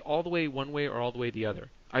got to be all the way one way or all the way the other.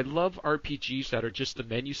 I love RPGs that are just the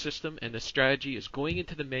menu system, and the strategy is going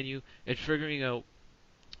into the menu and figuring out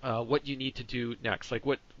what you need to do next. Like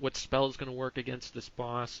what spell is going to work against this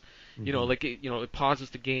boss. Mm-hmm. It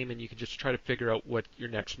pauses the game and you can just try to figure out what your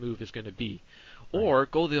next move is going to be. Right. Or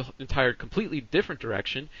go the entire completely different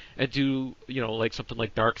direction and do, something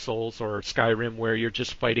like Dark Souls or Skyrim where you're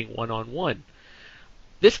just fighting one-on-one.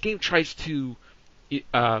 This game tries to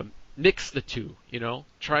mix the two,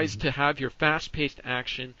 tries to have your fast-paced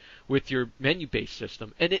action with your menu-based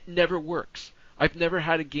system, and it never works. I've never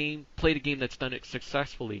played a game that's done it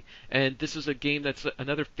successfully, and this is a game that's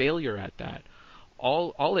another failure at that.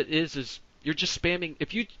 All it is you're just spamming.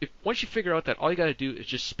 If once you figure out that all you got to do is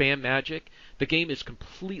just spam magic, the game is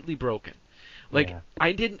completely broken. It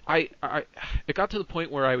got to the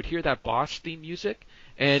point where I would hear that boss theme music,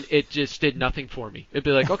 and it just did nothing for me. It'd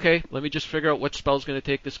be like, okay, let me just figure out what spell's going to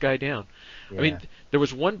take this guy down. Yeah. I mean, there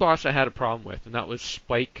was one boss I had a problem with, and that was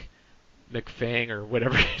Spike McFang or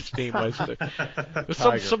whatever his name was. It was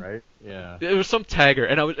some right? Yeah. It was some tagger,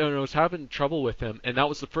 and I was having trouble with him, and that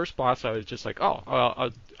was the first boss I was just like,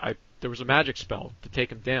 there was a magic spell to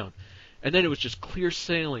take him down, and then it was just clear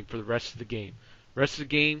sailing for the rest of the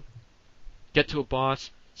game. Get to a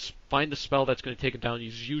boss, find the spell that's going to take him down.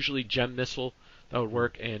 Use usually gem missile that would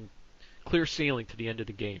work, and clear sailing to the end of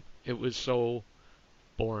the game. It was so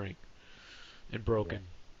boring and broken.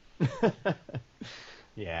 Yeah.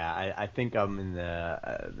 Yeah, I think I'm in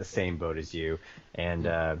the same boat as you, and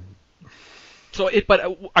But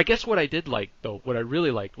I guess what I did like, though, what I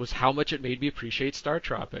really liked was how much it made me appreciate Star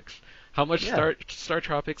Tropics. How much Star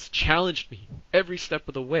Tropics challenged me every step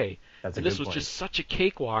of the way. That's and this was just such a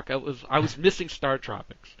cakewalk. I was missing Star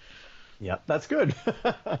Tropics. Yeah, that's good.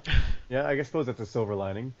 Yeah, I suppose that's a silver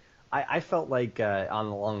lining. I felt like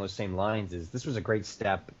along those same lines this was a great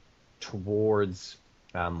step towards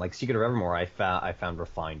Secret of Evermore. I found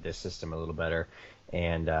refined this system a little better,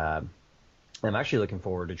 and I'm actually looking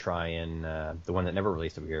forward to trying the one that never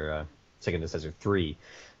released over here, Second Desert 3,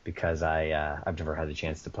 because I've never had the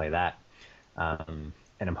chance to play that.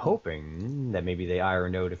 And I'm hoping that maybe they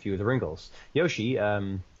iron out a few of the wrinkles. Yoshi,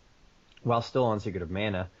 while still on Secret of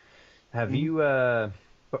Mana, have you...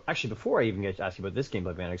 actually, before I even get to ask you about this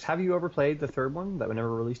gameplay mechanics, have you ever played the third one that was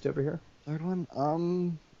never released over here? Third one?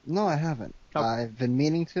 No, I haven't. Oh. I've been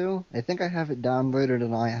meaning to. I think I have it downloaded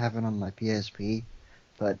and I have it on my PSP,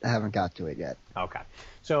 but I haven't got to it yet. Okay.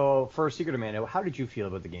 So, for Secret of Mana, how did you feel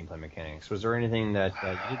about the gameplay mechanics? Was there anything that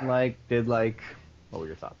you didn't like, did like? What were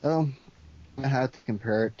your thoughts? I had to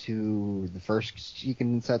compare it to the first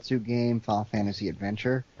Shiken Setsu game, Final Fantasy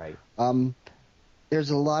Adventure. Right. There's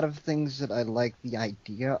a lot of things that I like the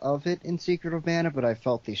idea of it in Secret of Mana, but I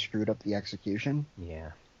felt they screwed up the execution.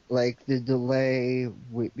 Yeah. Like the delay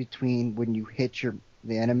between when you hit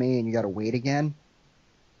the enemy and you gotta wait again.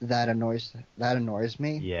 That annoys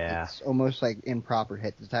me. Yeah. It's almost like improper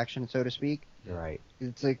hit detection, so to speak. Right.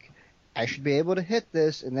 It's like, I should be able to hit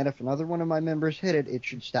this, and then if another one of my members hit it, it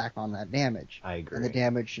should stack on that damage. I agree. And the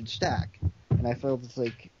damage should stack. And I felt it's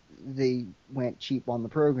like they went cheap on the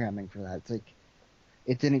programming for that. It's like,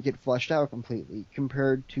 it didn't get fleshed out completely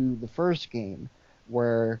compared to the first game,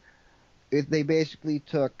 where they basically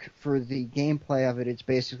took, for the gameplay of it, it's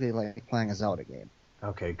basically like playing a Zelda game.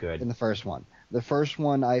 Okay, good. In the first one. The first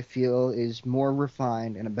one, I feel, is more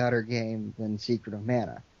refined and a better game than Secret of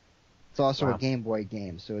Mana. It's also a Game Boy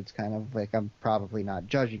game, so it's kind of like I'm probably not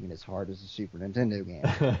judging it as hard as a Super Nintendo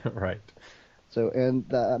game. Right. So, and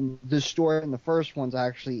the story in the first one's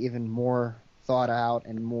actually even more thought out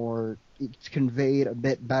and more, it's conveyed a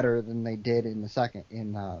bit better than they did in the second,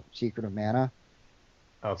 in Secret of Mana.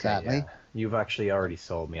 Okay, sadly. yeah. You've actually already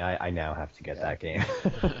sold me. I now have to get that game.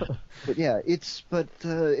 But yeah,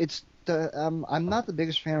 I'm not the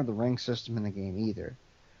biggest fan of the ring system in the game either.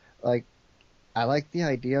 Like, I like the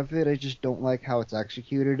idea of it, I just don't like how it's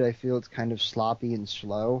executed. I feel it's kind of sloppy and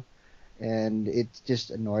slow, and it just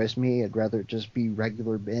annoys me. I'd rather it just be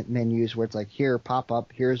regular menus where it's like, here, pop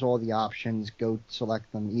up, here's all the options, go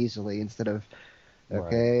select them easily, instead of,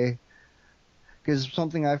 okay. Because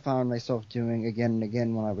something I found myself doing again and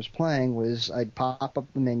again when I was playing was I'd pop up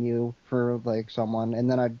the menu for like someone, and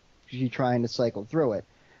then I'd be trying to cycle through it,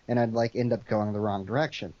 and I'd like end up going the wrong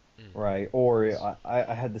direction. Right, or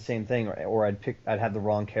I had the same thing, or I'd have the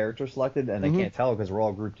wrong character selected, and I can't tell because we're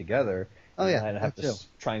all grouped together. Oh yeah, I'd have to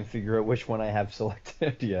try and figure out which one I have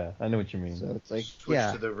selected. Yeah, I know what you mean. So it's like,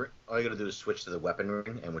 all you gotta do is switch to the weapon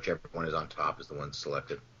ring, and whichever one is on top is the one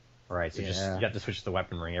selected. Right, so you have to switch to the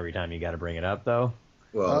weapon ring every time you got to bring it up, though.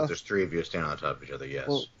 Well, if there's three of you standing on top of each other, yes.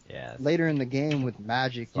 Well, later in the game with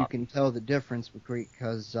magic, you can tell the difference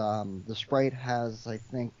because the sprite has, I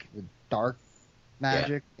think, the dark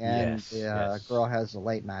magic, and the girl has the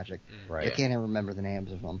light magic. Right. I can't even remember the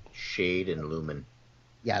names of them. Shade and Lumen.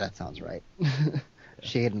 Yeah, that sounds right.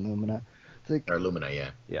 Shade and Lumina. Or Lumina,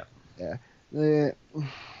 yeah. Yeah. There's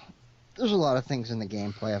a lot of things in the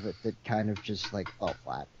gameplay of it that kind of just, like, fall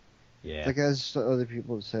flat. Yeah. Like, as other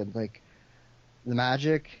people have said, like, the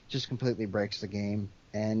magic just completely breaks the game,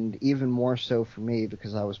 and even more so for me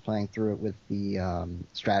because I was playing through it with the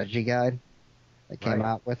strategy guide that came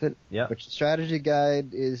out with it. Yeah. Which the strategy guide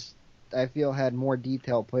is, I feel, had more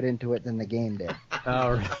detail put into it than the game did.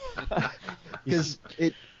 Because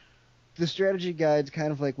the strategy guide's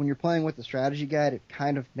kind of like, when you're playing with the strategy guide, it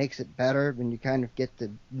kind of makes it better when you kind of get to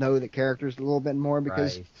know the characters a little bit more,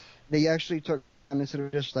 because they actually took, instead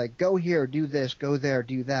of just like, go here, do this, go there,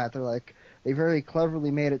 do that, they're like, they very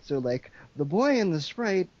cleverly made it so, like, the boy in the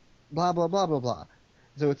sprite, blah, blah, blah, blah, blah.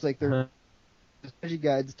 So it's like the strategy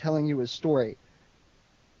guide's telling you a story,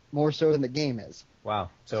 more so than the game is. Wow.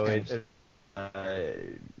 So it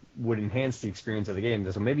would enhance the experience of the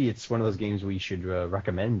game. So maybe it's one of those games we should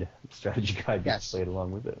recommend strategy guide be played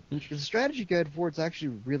along with it. The strategy guide for it's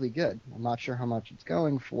actually really good. I'm not sure how much it's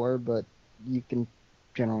going for, but you can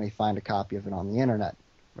generally find a copy of it on the internet.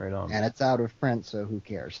 Right on. And it's out of print, so who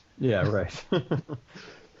cares? Yeah, right. Right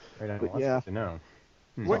on. But Well, that's good to know.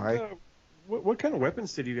 What kind of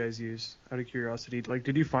weapons did you guys use, out of curiosity? Like,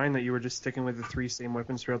 did you find that you were just sticking with the three same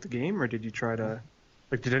weapons throughout the game, or did you try to...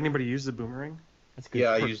 Like, did anybody use the boomerang? That's good. Yeah,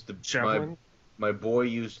 I used the... Javelin? My boy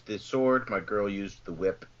used the sword, my girl used the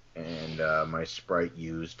whip, and my sprite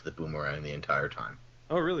used the boomerang the entire time.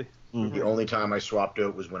 Oh, really? Mm-hmm. The only time I swapped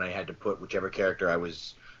out was when I had to put whichever character I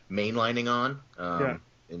was mainlining on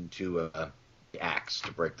into the axe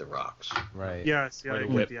to break the rocks. Right. Yeah, see, I whip.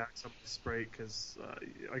 put the axe up the sprite because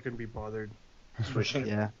I couldn't be bothered Switching.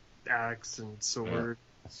 axe and sword.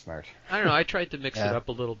 That's smart. I don't know. I tried to mix it up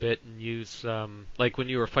a little bit and use, like when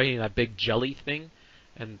you were fighting that big jelly thing,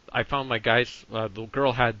 and I found my guys. The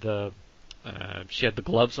girl had she had the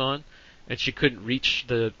gloves on, and she couldn't reach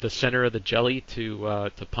the center of the jelly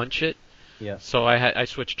to punch it. Yeah. So I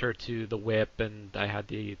switched her to the whip, and I had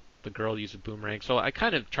the girl use a boomerang. So I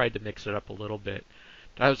kind of tried to mix it up a little bit.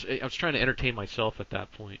 I was trying to entertain myself at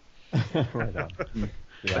that point. Right on.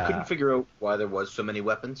 I couldn't figure out why there was so many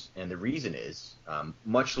weapons, and the reason is,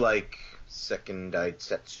 much like Second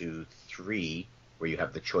Daitsetsu 3, where you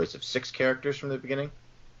have the choice of 6 characters from the beginning.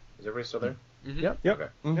 Is everybody still there? Mm-hmm. Yep. Okay.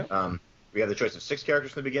 Mm-hmm. We have the choice of 6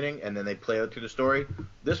 characters from the beginning, and then they play out through the story.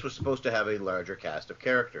 This was supposed to have a larger cast of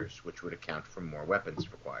characters, which would account for more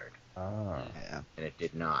weapons required. Yeah. And it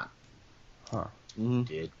did not. Huh. Mm-hmm.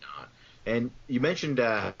 Did not. And you mentioned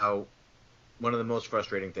how one of the most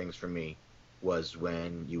frustrating things for me was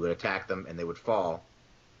when you would attack them and they would fall,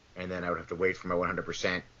 and then I would have to wait for my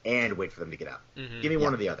 100% and wait for them to get up. Mm-hmm. Give me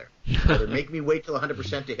one or the other. Either make me wait till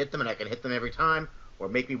 100% to hit them and I can hit them every time, or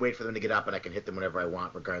make me wait for them to get up and I can hit them whenever I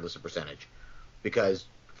want, regardless of percentage. Because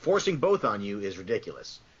forcing both on you is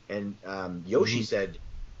ridiculous. And Yoshi said,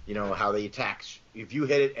 you know, how the attacks, if you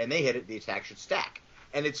hit it and they hit it, the attack should stack.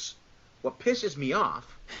 And it's what pisses me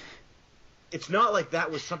off. It's not like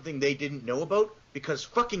that was something they didn't know about, because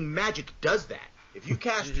fucking Magic does that. If you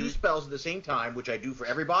cast two spells at the same time, which I do for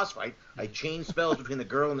every boss fight, I change spells between the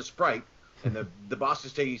girl and the sprite, and the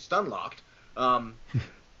bosses stay stun locked.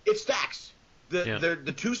 It stacks.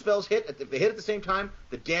 The two spells hit. If they hit at the same time,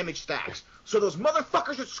 the damage stacks. So those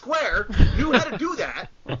motherfuckers at Square knew how to do that.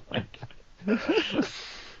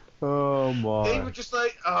 Oh my! They were just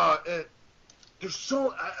like, there's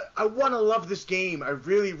so. I want to love this game. I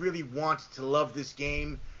really, really want to love this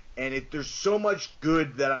game, and there's so much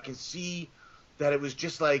good that I can see. That it was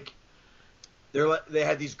just like, they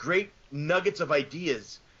had these great nuggets of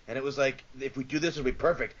ideas, and it was like, if we do this, it'll be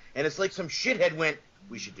perfect. And it's like some shithead went,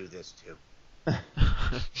 we should do this too.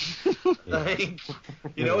 Like,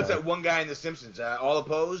 it's that one guy in The Simpsons. All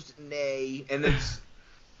opposed? Nay. And it's,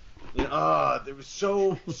 there was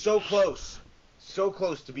so close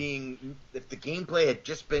to being. If the gameplay had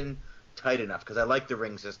just been tight enough, because I like the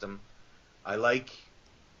ring system. I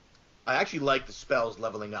actually like the spells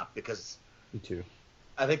leveling up because. Me too.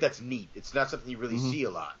 I think that's neat. It's not something you really see a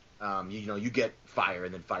lot. You get fire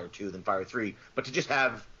and then fire 2, then fire 3, but to just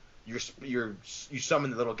have you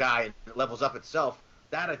summon the little guy and it levels up itself,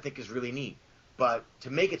 that I think is really neat. But to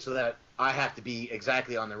make it so that I have to be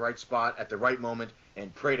exactly on the right spot at the right moment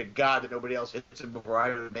and pray to God that nobody else hits him before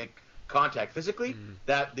I make contact physically,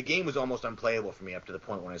 that the game was almost unplayable for me up to the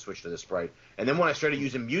point when I switched to the sprite. And then when I started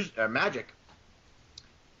using magic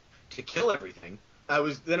to kill everything,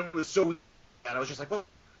 it was so. And I was just like, well,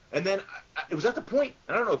 and then it was at the point,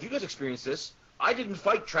 and I don't know if you guys experienced this, I didn't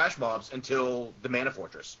fight trash mobs until the Mana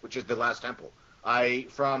Fortress, which is the last temple.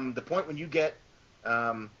 From the point when you get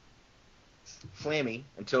Flammy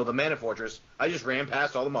until the Mana Fortress, I just ran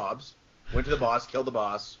past all the mobs, went to the boss, killed the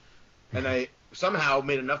boss, and I somehow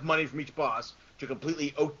made enough money from each boss to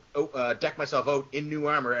completely deck myself out in new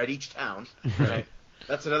armor at each town. Right?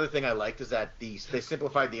 That's another thing I liked, is that they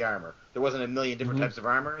simplified the armor. There wasn't a million different types of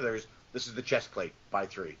armor. This is the chest plate, buy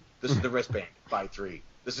 3. This is the wristband, buy 3.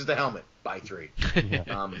 This is the helmet, buy 3.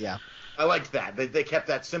 Yeah. I liked that. They kept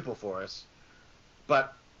that simple for us.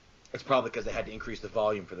 But it's probably because they had to increase the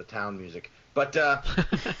volume for the town music. But I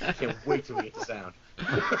can't wait till we get the sound.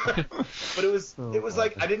 But it was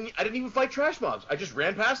like I didn't even fight trash mobs. I just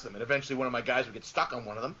ran past them, and eventually one of my guys would get stuck on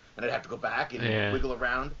one of them, and I'd have to go back and wiggle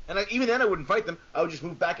around. And even then, I wouldn't fight them. I would just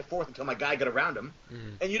move back and forth until my guy got around them.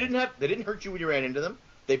 And they didn't hurt you when you ran into them.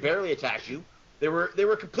 They barely attacked you. They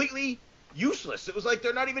were completely useless. It was like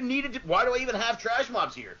they're not even needed. Why do I even have trash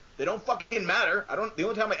mobs here? They don't fucking matter. The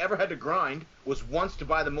only time I ever had to grind was once to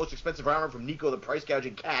buy the most expensive armor from Nico the price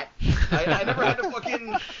gouging cat. I never had to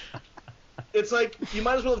fucking. It's like you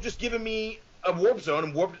might as well have just given me a warp zone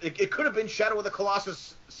and warped. It could have been Shadow of the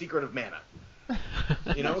Colossus: Secret of Mana.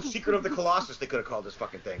 Secret of the Colossus. They could have called this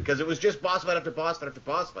fucking thing because it was just boss fight after boss fight after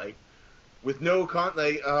boss fight with no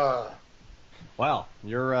Well,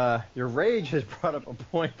 your rage has brought up a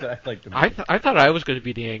point that I'd like to I make. I thought I was going to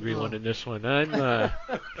be the angry one in this one. I'm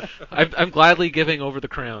gladly giving over the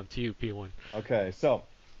crown to you, P1. Okay, so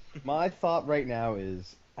my thought right now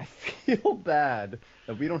is I feel bad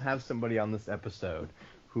that we don't have somebody on this episode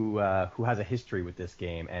who has a history with this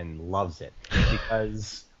game and loves it,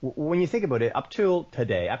 because when you think about it, up till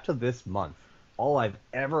today, up to this month, all I've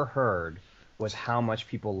ever heard was how much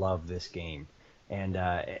people love this game, and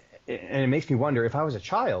it makes me wonder, if I was a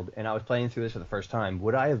child and I was playing through this for the first time,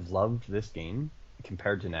 would I have loved this game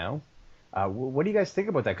compared to now? What do you guys think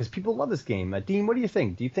about that? Because people love this game. Dean, what do you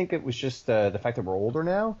think? Do you think it was just the fact that we're older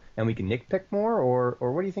now and we can nitpick more,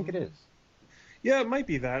 or what do you think it is? Yeah, it might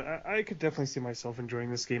be that. I could definitely see myself enjoying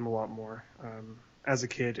this game a lot more as a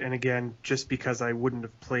kid. And again, just because I wouldn't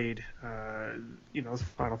have played,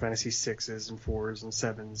 Final Fantasy 6s and 4s and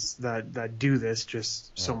 7s that do this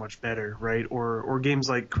just so much better, right? Or games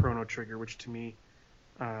like Chrono Trigger, which to me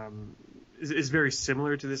is very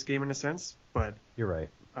similar to this game in a sense, but You're right.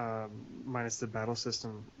 Minus the battle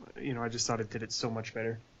system, I just thought it did it so much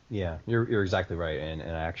better. Yeah, you're exactly right, and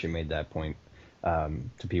I actually made that point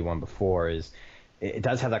to P1 before. Is it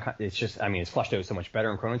does have that? It's just, it's fleshed out so much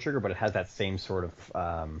better in Chrono Trigger, but it has that same sort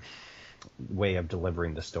of way of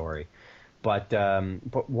delivering the story. But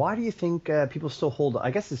why do you think people still hold?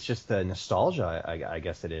 I guess it's just the nostalgia. I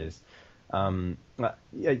guess it is.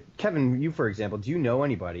 Kevin, you for example, do you know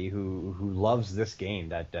anybody who loves this game?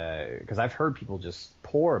 That because I've heard people just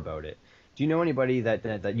pour about it. Do you know anybody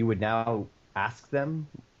that you would now ask them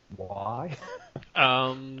why?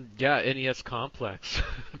 Yeah, NES Complex.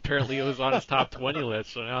 Apparently it was on his top 20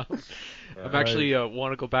 list. So now I'm actually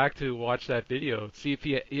want to go back to watch that video, see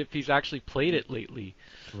if he's actually played it lately.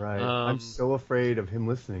 Right. I'm so afraid of him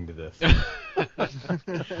listening to this.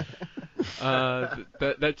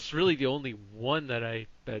 That's really the only one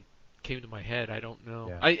that came to my head. I don't know.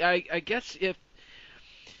 Yeah. I guess if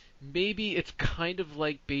maybe it's kind of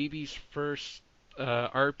like Baby's first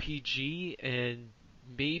RPG, and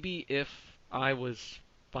maybe if I was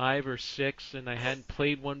 5 or 6 and I hadn't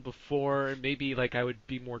played one before, maybe like I would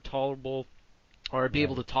be more tolerable, or I'd be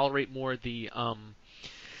able to tolerate more the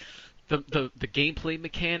gameplay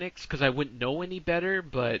mechanics, because I wouldn't know any better.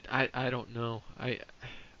 But I don't know.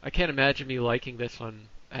 I can't imagine me liking this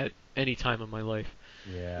at any time in my life.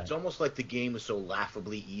 Yeah. It's almost like the game was so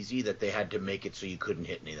laughably easy that they had to make it so you couldn't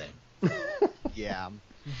hit anything. Yeah.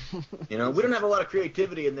 You know, we don't have a lot of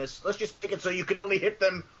creativity in this. Let's just make it so you can only hit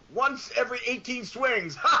them once every 18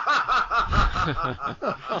 swings.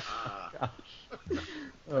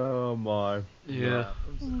 Oh my. Yeah.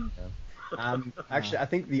 Actually, I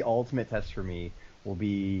think the ultimate test for me will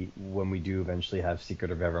be when we do eventually have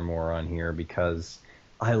Secret of Evermore on here, because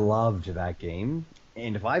I loved that game,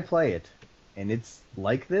 and if I play it and it's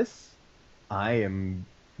like this, I am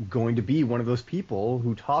going to be one of those people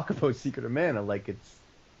who talk about Secret of Mana like it's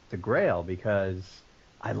the Grail, because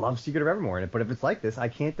I love Secret of Evermore in it. But if it's like this, I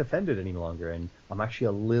can't defend it any longer, and I'm actually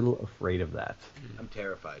a little afraid of that. I'm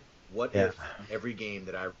terrified. What if every game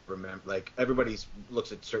that I remember, like everybody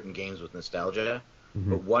looks at certain games with nostalgia,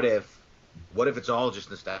 but what if it's all just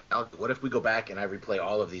nostalgia? What if we go back and I replay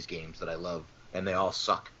all of these games that I love and they all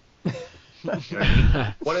suck? You know what I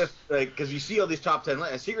mean? What if, like, because you see all these top 10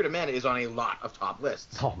 lists, Secret of Mana is on a lot of top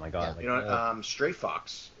lists. Oh my god! You know, Stray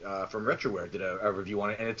Fox from Retroware did a review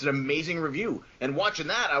on it, and it's an amazing review. And watching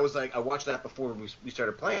that, I was like, I watched that before we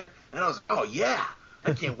started playing, and I was like, oh yeah,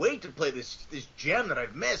 I can't wait to play this gem that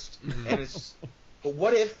I've missed. And but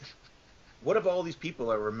what if all these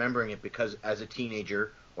people are remembering it because as a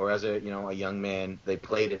teenager or as a young man they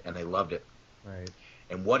played it and they loved it? Right.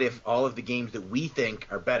 And what if all of the games that we think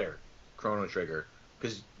are better, Chrono Trigger,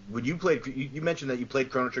 because when you played, you mentioned that you played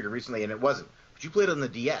Chrono Trigger recently and it wasn't, but you played it on the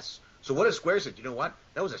DS. So what if Square said, you know what,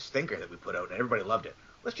 that was a stinker that we put out and everybody loved it.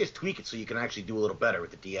 Let's just tweak it so you can actually do a little better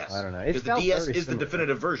with the DS. I don't know. Because the DS is the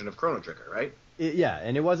definitive version of Chrono Trigger, right? Yeah,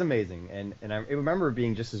 and it was amazing, and I remember it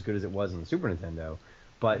being just as good as it was on the Super Nintendo.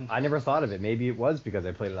 But I never thought of it. Maybe it was because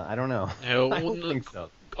I played it on... I don't know. No, I don't think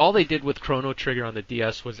so. All they did with Chrono Trigger on the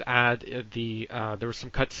DS was add there were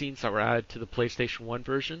some cutscenes that were added to the PlayStation 1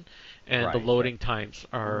 version, and the loading times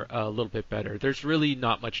are a little bit better. There's really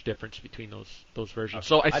not much difference between those versions.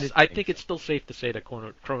 So I think it's still safe to say that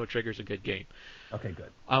Chrono Trigger is a good game. Okay,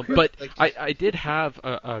 good. But I did have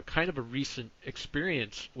a kind of a recent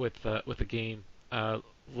experience with a game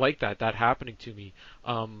like that happening to me,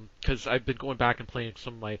 because I've been going back and playing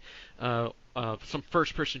some of my some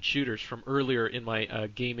first-person shooters from earlier in my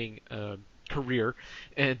gaming career,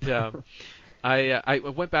 and I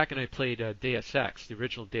went back and I played Deus Ex, the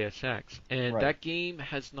original Deus Ex, and that game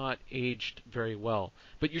has not aged very well.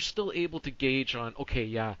 But you're still able to gauge on, okay,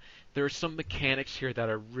 yeah, there are some mechanics here that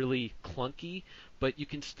are really clunky, but you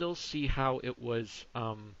can still see how it was.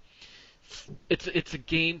 It's a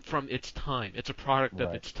game from its time. It's a product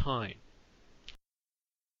of its time.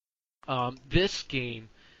 This game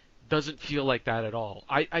doesn't feel like that at all.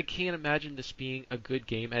 I can't imagine this being a good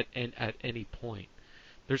game at any point.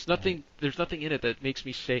 There's nothing in it that makes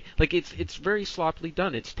me say, like, it's very sloppily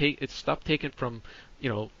done. It's stuff taken from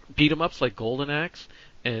beat 'em ups like Golden Axe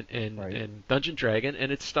and Dungeon Dragon,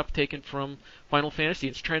 and it's stuff taken from Final Fantasy.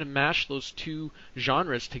 It's trying to mash those two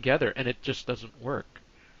genres together, and it just doesn't work.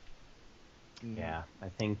 Yeah, I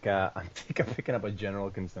think I'm picking up a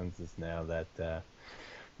general consensus now that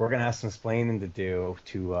we're gonna have some explaining to do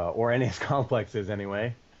to or NAS complexes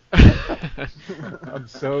anyway. I'm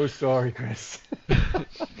so sorry, Chris.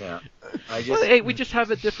 Yeah. Well, hey, we just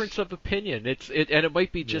have a difference of opinion. And it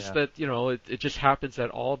might be just that it just happens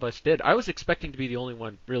that all of us did. I was expecting to be the only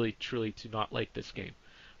one really truly to not like this game.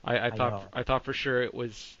 I thought for sure it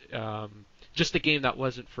was just a game that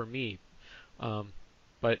wasn't for me.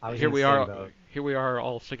 But here we are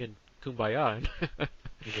all singing Kumbaya.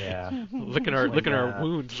 Yeah. Licking our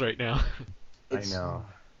wounds right now. I know.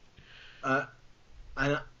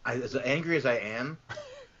 As angry as I am,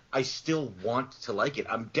 I still want to like it.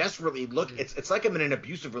 I'm desperately It's like I'm in an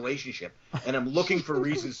abusive relationship, and I'm looking for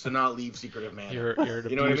reasons to not leave Secret of Mana. You're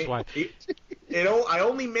an abused wife. I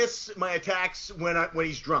only miss my attacks when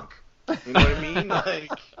he's drunk. You know what I mean?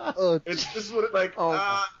 Like, this is what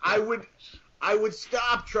I would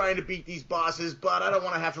stop trying to beat these bosses, but I don't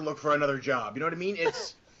want to have to look for another job. You know what I mean?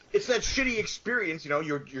 It's that shitty experience.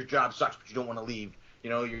 Your job sucks, but you don't want to leave.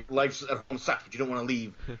 Your life at home sucks, but you don't want to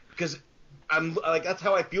leave. Because I'm like, that's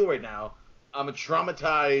how I feel right now. I'm a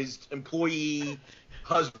traumatized employee,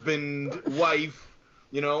 husband, wife,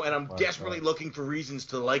 and I'm desperately looking for reasons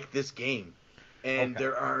to like this game. And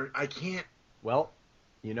I can't. Well,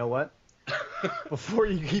 you know what? before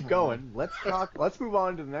you keep going, let's move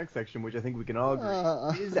on to the next section, which I think we can all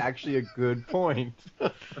agree is actually a good point.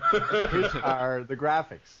 Which are the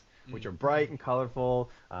graphics, which are bright and colorful.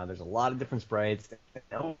 There's a lot of different sprites.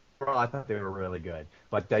 And overall, I thought they were really good.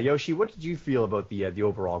 But Yoshi, what did you feel about the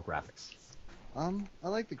overall graphics? I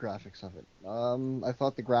like the graphics of it. I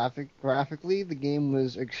thought graphically, the game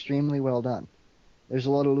was extremely well done. There's a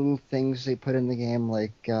lot of little things they put in the game,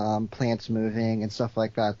 like plants moving and stuff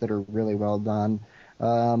like that are really well done.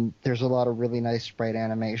 There's a lot of really nice sprite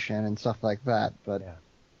animation and stuff like that. But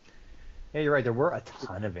yeah, you're right. There were a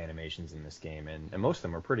ton of animations in this game, and most of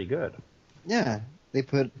them were pretty good. Yeah,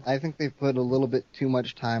 I think they put a little bit too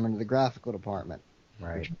much time into the graphical department.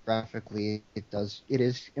 Right. Which graphically, it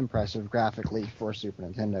is impressive graphically for a Super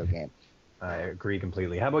Nintendo game. I agree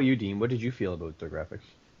completely. How about you, Dean? What did you feel about the graphics?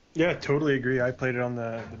 Yeah, totally agree. I played it on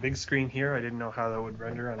the big screen here. I didn't know how that would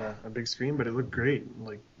render on a big screen, but it looked great.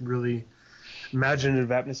 Like, really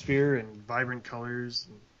imaginative atmosphere and vibrant colors.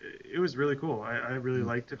 It was really cool. I really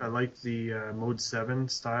liked it. I liked the Mode 7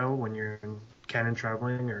 style when you're in canon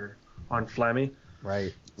traveling or on Flammy.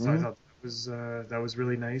 Right. So I thought that was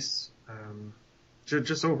really nice.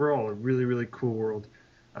 Just overall, a really, really cool world.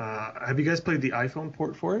 Have you guys played the iPhone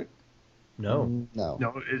port for it? No. No.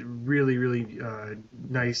 No, it really, really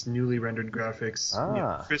nice, newly rendered graphics,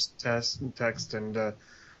 crisp text, and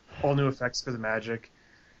all new effects for the magic.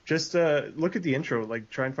 Just look at the intro, like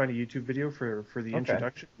try and find a YouTube video for the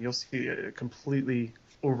introduction. You'll see a completely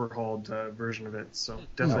overhauled version of it. So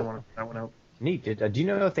definitely want to put that one out. Neat. Do you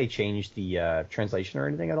know if they changed the translation or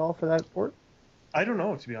anything at all for that port? I don't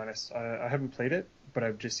know, to be honest. I haven't played it, but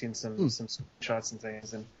I've just seen some screenshots and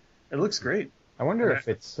things, and it looks great. I wonder if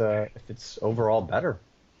it's overall better.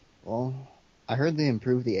 Well, I heard they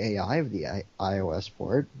improved the AI of the iOS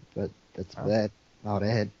port, but that's about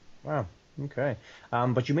it. Wow. Okay.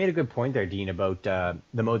 But you made a good point there, Dean, about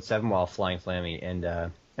the Mode 7 while flying Flammy, and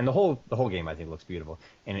the whole game I think looks beautiful,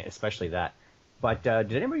 and especially that. But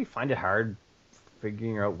did anybody find it hard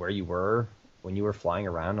figuring out where you were when you were flying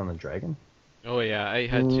around on the Dragon? Oh yeah, I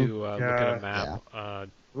had to look at a map. A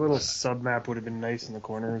little sub map would have been nice in the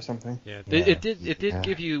corner or something. Yeah, it did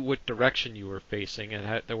give you what direction you were facing,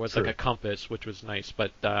 and there was like a compass, which was nice.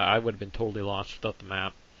 But I would have been totally lost without the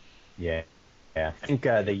map. Yeah. I think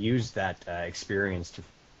they used that experience to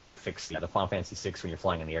fix the Final Fantasy VI when you're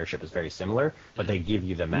flying in the airship is very similar, but they give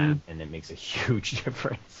you the map, and it makes a huge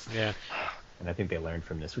difference. Yeah. And I think they learned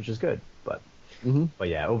from this, which is good. But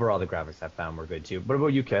yeah, overall the graphics I found were good too. What about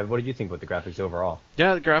you, Kev? What did you think about the graphics overall?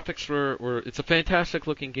 Yeah, the graphics were it's a fantastic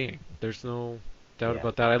looking game. There's no doubt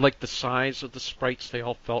about that. I liked the size of the sprites; they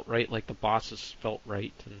all felt right. Like the bosses felt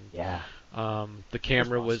right, and the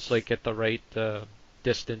camera was like at the right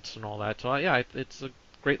distance and all that. So yeah, it's a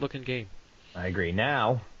great looking game. I agree.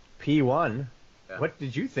 Now, P1, what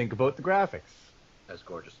did you think about the graphics? That's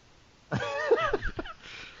gorgeous.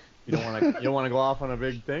 You don't want to go off on a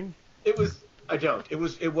big thing? It was. I don't. It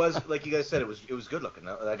was like you guys said. It was good looking.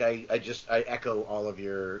 Like I echo all of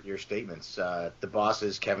your statements. The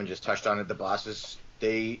bosses, Kevin just touched on it. The bosses,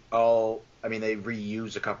 they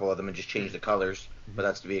reuse a couple of them and just change the colors, but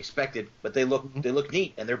that's to be expected. But they look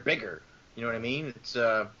neat and they're bigger. You know what I mean? It's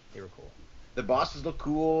they were cool. The bosses look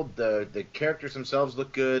cool. The characters themselves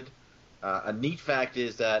look good. A neat fact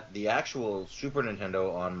is that the actual Super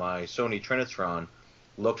Nintendo on my Sony Trinitron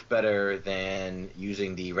looked better than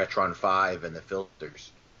using the Retron 5 and the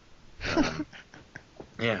filters.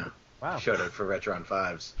 Yeah. Wow. Showed it for Retron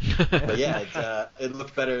 5s. But yeah, it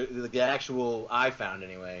looked better. The actual I found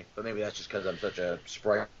anyway. But maybe that's just because I'm such a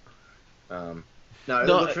sprite. It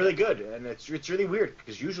looks really good, and it's really weird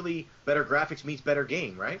because usually better graphics means better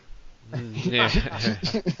game, right? Yeah.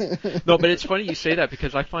 No, but it's funny you say that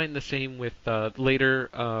because I find the same with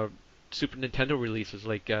later Super Nintendo releases,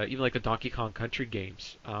 like even like the Donkey Kong Country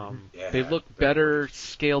games. They look better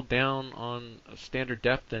scaled down on a standard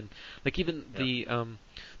depth than like even the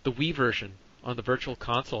Wii version on the Virtual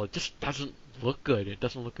Console. It just doesn't look good. It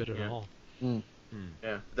doesn't look good at all.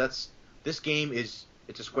 Yeah, this game is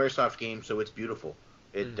it's a SquareSoft game, so it's beautiful.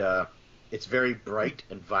 It's very bright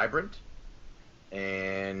and vibrant,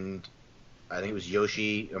 and I think it was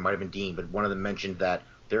Yoshi, or it might have been Dean, but one of them mentioned that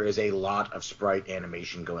there is a lot of sprite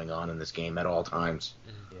animation going on in this game at all times.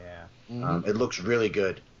 Yeah. It looks really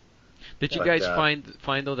good. Did you guys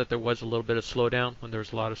find though that there was a little bit of slowdown when there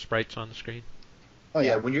was a lot of sprites on the screen? Oh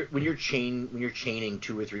yeah, when you're chaining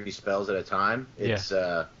 2 or 3 spells at a time,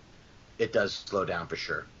 it does slow down for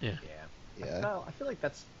sure. Yeah. Well, I feel like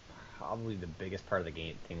that's probably the biggest part of the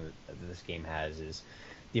game thing that this game has is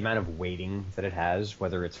the amount of waiting that it has,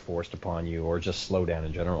 whether it's forced upon you or just slow down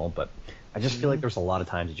in general. But I just feel like there's a lot of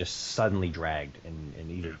times it just suddenly dragged, and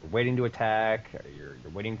either you're waiting to attack, or you're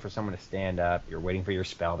waiting for someone to stand up, you're waiting for your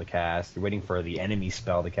spell to cast, you're waiting for the enemy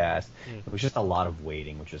spell to cast. It was just a lot of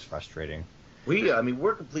waiting, which is frustrating.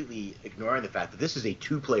 We're completely ignoring the fact that this is a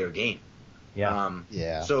 2-player game.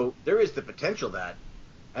 Yeah. So there is the potential that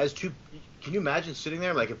as two. Can you imagine sitting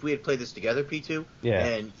there, like if we had played this together, P2,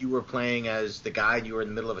 and you were playing as the guy and you were in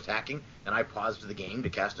the middle of attacking, and I paused the game to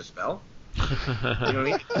cast a spell? You know what I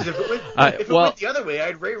mean? 'Cause if it went the other way,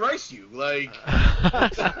 I'd Ray Rice you. Like. Well,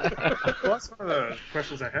 that's one of the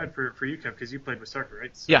questions I had for you, Kev, because you played with Sarka,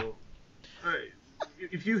 right? So, yeah.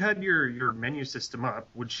 If you had your menu system up,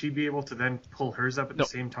 would she be able to then pull hers up at the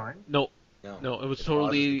same time? No, it was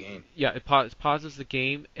totally it pauses the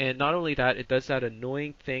game, and not only that, it does that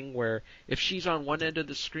annoying thing where if she's on one end of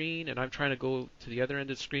the screen and I'm trying to go to the other end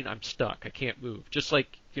of the screen, I'm stuck. I can't move. Just like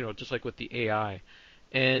with the AI,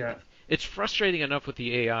 and it's frustrating enough with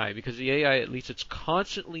the AI because the AI, at least, it's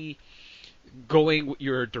constantly going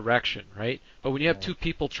your direction, right? But when you have two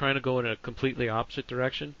people trying to go in a completely opposite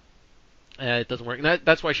direction, it doesn't work. And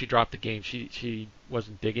that's why she dropped the game. She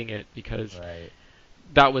wasn't digging it because. Right.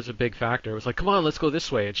 That was a big factor. It was like, come on, let's go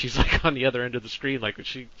this way, and she's like on the other end of the screen, like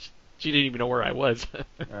she didn't even know where I was.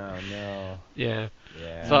 Oh no. Yeah.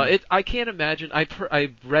 So I can't imagine. I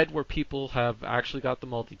read where people have actually got the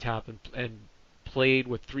multi-tap and played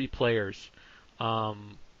with 3 players.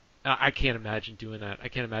 I can't imagine doing that. I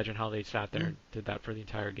can't imagine how they sat there and did that for the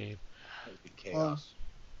entire game. That would be chaos.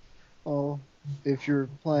 Well, if you're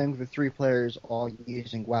playing with 3 players all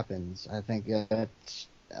using weapons, I think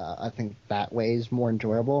that way is more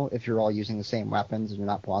enjoyable. If you're all using the same weapons and you're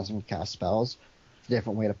not pausing to cast spells, it's a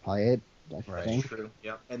different way to play it. I think. True.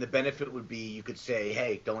 Yeah. And the benefit would be you could say,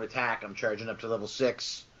 "Hey, don't attack. I'm charging up to level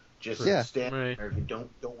 6. Just stand there.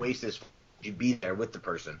 Don't waste this. You be there with the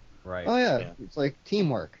person." Right. Oh yeah. It's like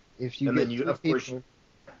teamwork. If you Go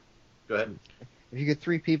ahead. If you get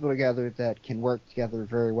 3 people together that can work together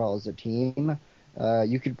very well as a team.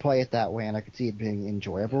 You could play it that way, and I could see it being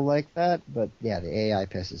enjoyable like that. But yeah, the AI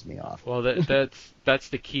pisses me off. Well, that's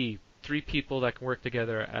the key. 3 people that can work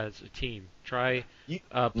together as a team. Try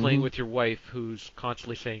playing with your wife, who's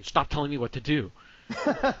constantly saying, "Stop telling me what to do."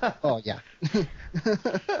 Oh yeah.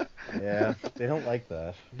 Yeah, they don't like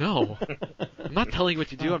that. No, I'm not telling you what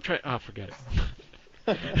to do. I'm trying. Oh, forget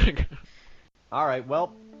it. All right.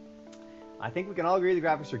 Well. I think we can all agree the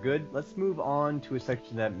graphics are good. Let's move on to a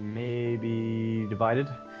section that may be divided,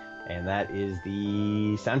 and that is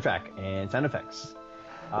the soundtrack and sound effects.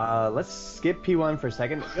 Let's skip P1 for a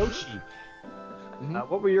second. Yoshi,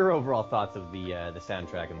 what were your overall thoughts of the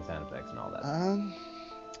soundtrack and the sound effects and all that?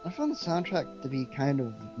 I found the soundtrack to be kind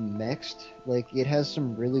of mixed. Like, it has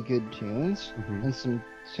some really good tunes, and some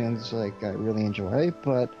tunes like I really enjoy,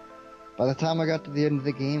 but by the time I got to the end of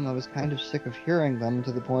the game, I was kind of sick of hearing them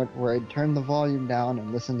to the point where I'd turn the volume down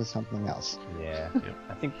and listen to something else. Yeah.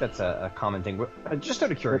 I think that's a common thing. Just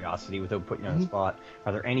out of curiosity, without putting you on the spot,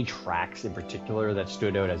 are there any tracks in particular that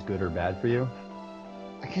stood out as good or bad for you?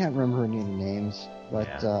 I can't remember any of the names,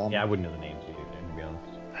 but... I wouldn't know the names either, to be honest.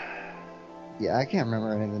 Yeah, I can't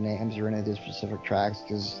remember any of the names or any of the specific tracks,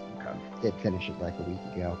 because I did finish it like a week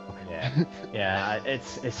ago.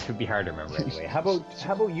 It would be hard to remember anyway. How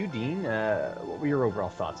about you, Dean? What were your overall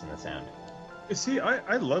thoughts on the sound? See,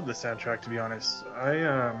 I love the soundtrack, to be honest.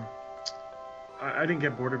 I didn't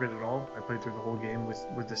get bored of it at all. I played through the whole game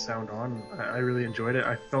with the sound on. I really enjoyed it.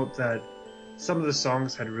 I felt that some of the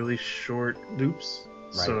songs had really short loops,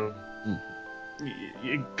 so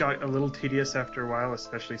it got a little tedious after a while,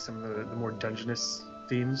 especially some of the more dungeonous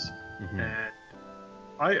themes. And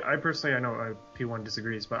I personally, I know P1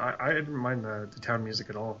 disagrees, but I didn't mind the town music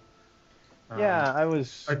at all.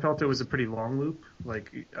 I felt it was a pretty long loop.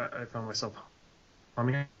 Like, I found myself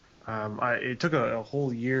humming it. It took a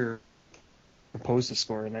whole year to compose the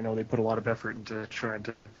score, and I know they put a lot of effort into trying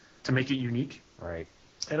to make it unique. Right.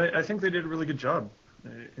 And I think they did a really good job.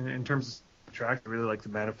 In terms of track, I really like the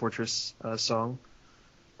Mana Fortress song.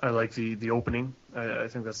 I like the opening. I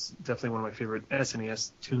think that's definitely one of my favorite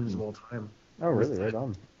SNES tunes of all time. Oh, really? Right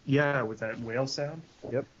on. Yeah, with that whale sound.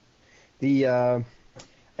 Yep. I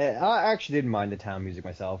actually didn't mind the town music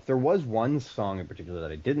myself. There was one song in particular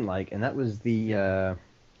that I didn't like, and that was I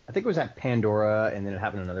think it was at Pandora, and then it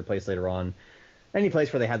happened in another place later on. Any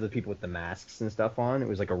place where they had the people with the masks and stuff on. It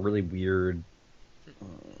was like a really weird...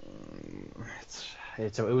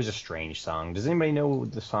 it was a strange song. Does anybody know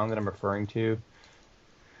the song that I'm referring to?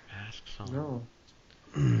 Mask song. No.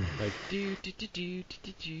 Like do.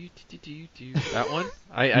 That one?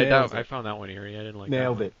 I found that one eerie. I didn't like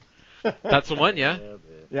Nailed that it. That's the one, yeah.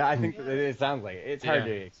 Yeah, I think it sounds like it. It's hard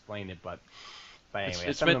Yeah. to explain it, but anyway,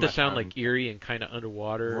 It's some meant of to my sound fun- like eerie and kind of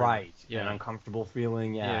underwater. right, Yeah. an uncomfortable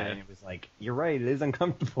feeling. Yeah, Yeah. and it was like you're right, it is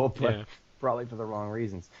uncomfortable, but Yeah. probably for the wrong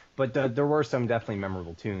reasons. But there were some definitely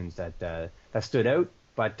memorable tunes that stood out.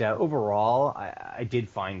 But overall, I did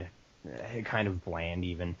find it kind of bland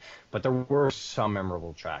even. But there were some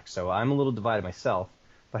memorable tracks, so I'm a little divided myself.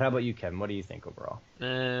 But how about you, Kevin? What do you think overall?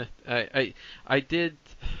 I did.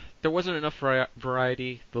 There wasn't enough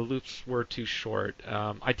variety. The loops were too short.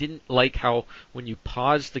 I didn't like how when you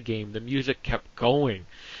paused the game, the music kept going.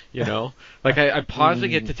 You know, like I'm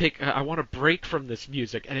pausing it to take. I want to break from this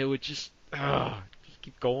music, and it would just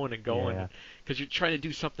keep going and going because you're trying to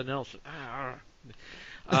do something else.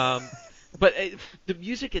 But the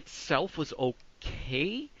music itself was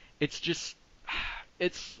okay. It's just.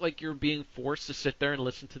 It's like you're being forced to sit there and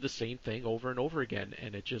listen to the same thing over and over again,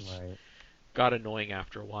 and it just got annoying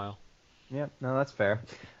after a while. Yeah, no, that's fair.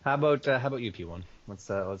 How about you, P1? Let's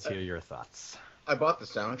hear your thoughts. I bought the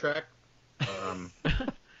soundtrack.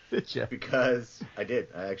 Did you? Because I did.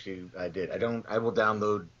 I did. I will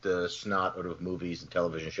download the snot out of movies and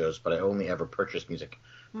television shows, but I only ever purchase music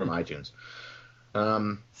from iTunes.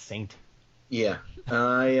 Saint. Yeah.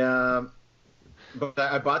 But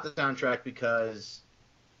I bought the soundtrack because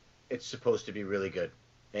it's supposed to be really good.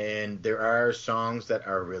 And there are songs that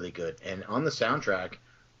are really good. And on the soundtrack,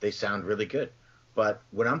 they sound really good. But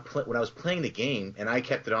when I was playing the game, and I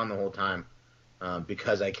kept it on the whole time,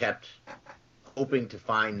 because I kept hoping to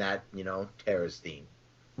find that, Terra's theme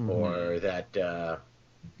or that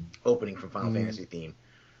opening from Final Fantasy theme.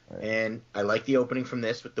 Right. And I like the opening from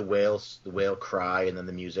this with the whale cry, and then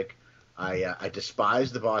the music. I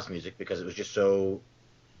despised the boss music because it was just so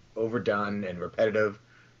overdone and repetitive,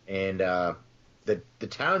 and the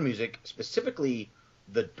town music, specifically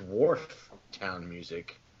the dwarf town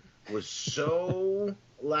music, was so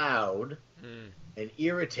loud and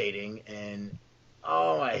irritating, and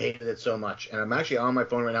I hated it so much. And I'm actually on my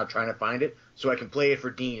phone right now trying to find it so I can play it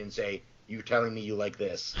for Dean and say, "You're telling me you like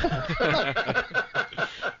this."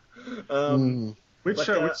 Which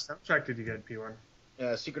soundtrack did you get, P1?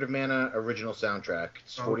 Secret of Mana original soundtrack.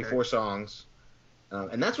 It's 44 songs.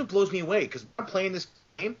 And that's what blows me away, because when I'm playing this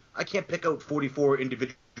game, I can't pick out 44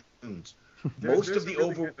 individual tunes. There's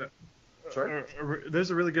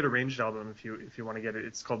a really good arranged album if you want to get it.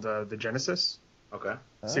 It's called the Genesis. Okay.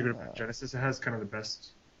 Secret of Genesis. It has kind of the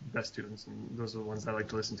best tunes, and those are the ones I like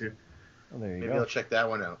to listen to. Oh, there you go. Maybe I'll check that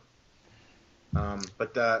one out.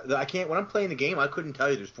 But I can't. When I'm playing the game, I couldn't tell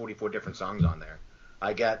you there's 44 different songs on there.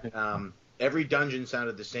 I got every dungeon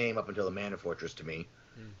sounded the same up until the Mana Fortress to me.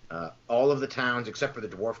 All of the towns except for the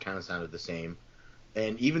dwarf town sounded the same,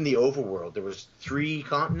 and even the overworld. There was 3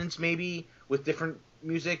 continents maybe with different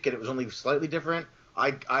music, and it was only slightly different.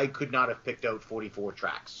 I could not have picked out 44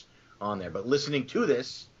 tracks on there. But listening to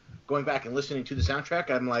this, going back and listening to the soundtrack,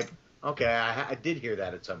 I'm like, okay, I did hear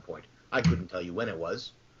that at some point. I couldn't tell you when it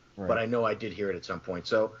was, but I know I did hear it at some point.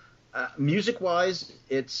 So music-wise,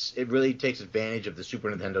 it really takes advantage of the Super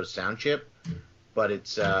Nintendo sound chip, but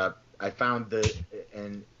it's I found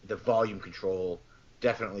the volume control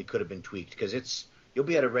definitely could have been tweaked, because you'll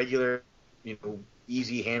be at a regular,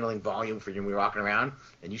 easy handling volume for you when you're walking around,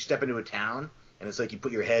 and you step into a town, and it's like you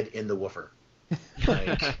put your head in the woofer.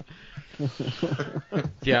 Like,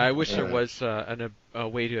 yeah, I wish there was a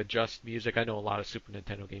way to adjust music. I know a lot of Super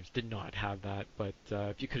Nintendo games did not have that, but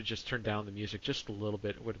if you could have just turned down the music just a little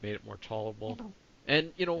bit, it would have made it more tolerable.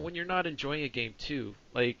 And when you're not enjoying a game too,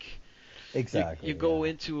 like exactly, you go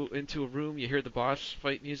into a room, you hear the boss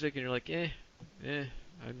fight music, and you're like,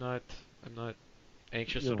 I'm not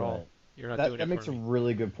anxious at all. You're not doing it for me. That makes a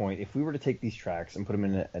really good point. If we were to take these tracks and put them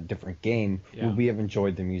in a different game, would we have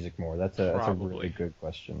enjoyed the music more? That's a really good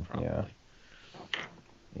question. Probably.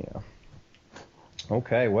 Yeah.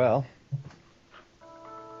 Okay, well.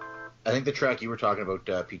 I think the track you were talking about,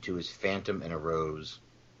 P2, is Phantom and a Rose.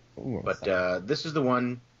 Ooh, but this is the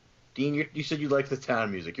one, Dean, you said you liked the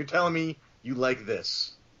town music. You're telling me you like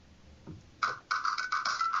this.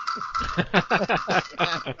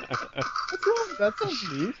 That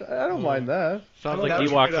sounds neat. I don't mind that. Sounds like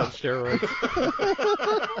Ewoks on steroids.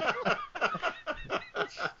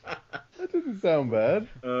 That doesn't sound bad.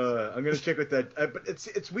 I'm gonna check with that. But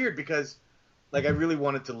it's weird because, like, I really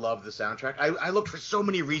wanted to love the soundtrack. I looked for so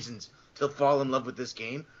many reasons to fall in love with this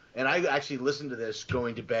game, and I actually listened to this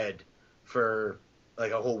going to bed for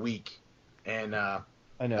like a whole week, and I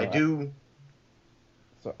know.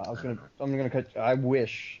 So I'm gonna cut. I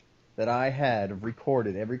wish that I had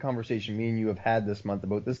recorded every conversation me and you have had this month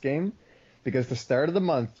about this game, because the start of the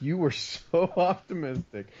month you were so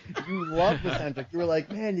optimistic. You loved the soundtrack. You were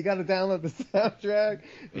like, man, you got to download the soundtrack.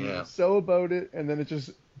 You were so about it, and then it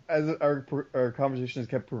just, as our conversation has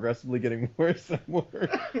kept progressively getting worse and worse.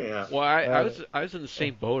 Yeah. Well, I was in the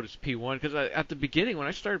same boat as P1 because at the beginning when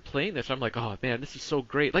I started playing this, I'm like, oh man, this is so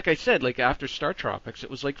great. Like I said, like after Star Tropics, it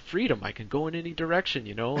was like freedom. I can go in any direction,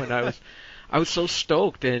 you know. And I was so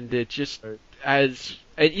stoked, and it just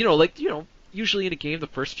usually in a game the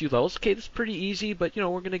first few levels, okay, this is pretty easy, but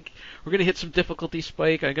we're gonna hit some difficulty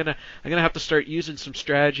spike. I'm gonna have to start using some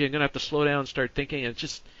strategy. I'm gonna have to slow down and start thinking,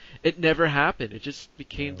 and it never happened. It just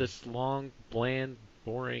became this long, bland,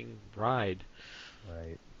 boring ride.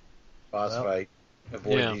 Right. Boss fight.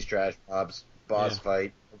 Avoid these trash mobs. Boss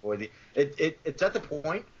fight. Avoid it's at the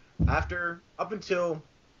point up until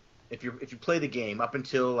if you play the game up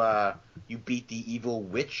until you beat the evil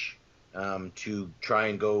witch to try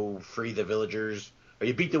and go free the villagers, or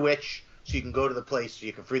you beat the witch so you can go to the place so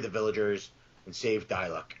you can free the villagers and save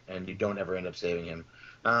Diluc, and you don't ever end up saving him.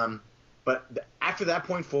 But after that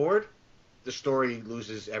point forward, the story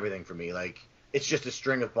loses everything for me. Like, it's just a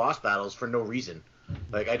string of boss battles for no reason.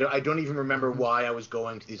 Like, I don't even remember why I was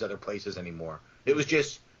going to these other places anymore. It was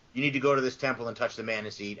just, you need to go to this temple and touch the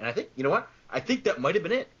mana seed. And I think, you know what? I think that might have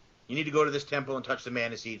been it. You need to go to this temple and touch the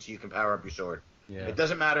mana seed so you can power up your sword. Yeah. It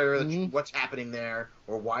doesn't matter what's happening there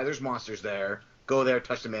or why there's monsters there. Go there,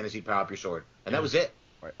 touch the mana seed, power up your sword. And that was it.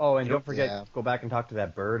 Right. Oh, and don't forget, go back and talk to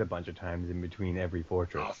that bird a bunch of times in between every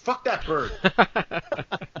fortress. Oh, fuck that bird.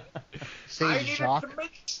 Say I Jacques. needed to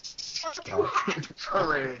make sure you had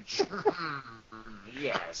courage.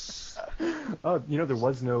 Yes. Oh, there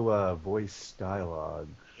was no voice dialogue.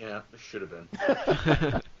 Yeah, there should have been.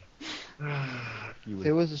 If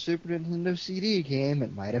it was a Super Nintendo CD game,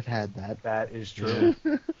 it might have had that. That is true.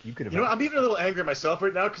 You could have. I'm even a little angry at myself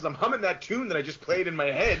right now because I'm humming that tune that I just played in my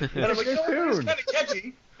head, and I'm like, it's kind of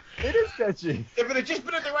catchy. It is catchy. If it had just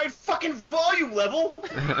been at the right fucking volume level.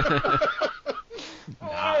 It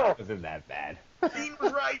wasn't that bad. Dean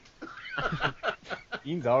was right.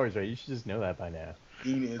 Dean's always right. You should just know that by now.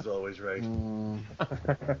 Dean is always right.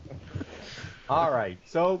 All right,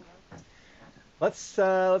 so let's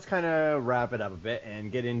kind of wrap it up a bit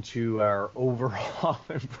and get into our overall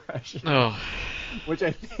impression, which I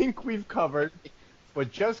think we've covered.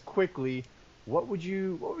 But just quickly, what were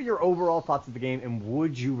your overall thoughts of the game, and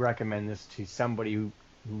would you recommend this to somebody who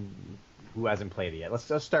hasn't played it yet?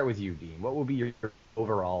 Let's start with you, Dean. What will be your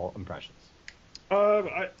overall impressions?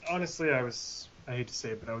 I hate to say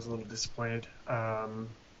it, but I was a little disappointed. I'm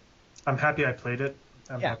happy I played it.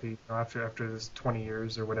 I'm happy after this 20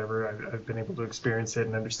 years or whatever, I've been able to experience it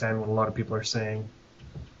and understand what a lot of people are saying.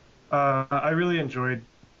 I really enjoyed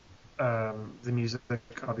the music,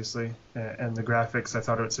 obviously, and the graphics. I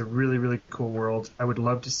thought it's a really, really cool world. I would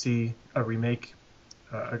love to see a remake,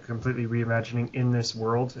 a completely reimagining in this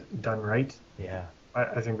world done right. Yeah.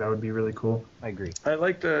 I think that would be really cool. I agree. I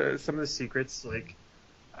liked some of the secrets, like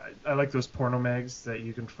I like those porno mags that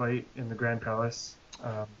you can fight in the Grand Palace.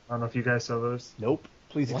 I don't know if you guys saw those. Nope.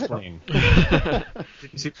 Please explain. Did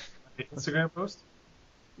you see the Instagram post?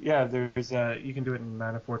 Yeah, there's you can do it in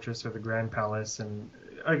Mana Fortress or the Grand Palace, and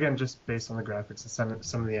again, just based on the graphics and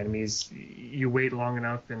some of the enemies, you wait long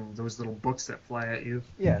enough, and those little books that fly at you,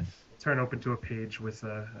 turn open to a page with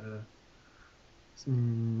a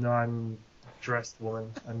non-dressed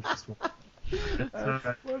woman, undressed woman.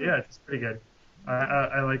 Yeah, it's pretty good.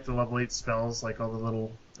 I like the level 8 spells, like all the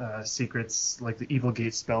little secrets, like the Evil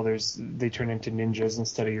Gate spell. They turn into ninjas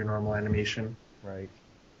instead of your normal animation. Right.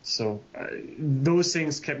 So those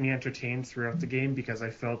things kept me entertained throughout the game because I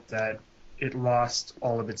felt that it lost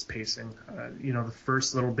all of its pacing. The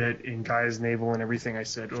first little bit in Gaia's Navel and everything, I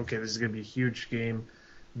said, okay, this is going to be a huge game,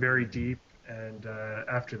 very deep. And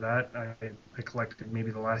after that, I collected maybe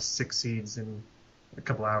the last 6 seeds in a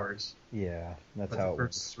couple hours. Yeah, that's but how the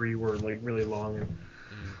first 3 were like really long. And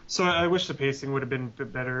so I wish the pacing would have been a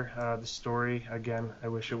bit better. The story, again, I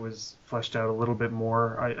wish it was fleshed out a little bit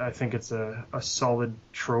more. I think it's a solid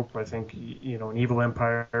trope. I think an evil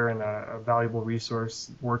empire and a valuable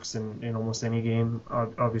resource works in almost any game.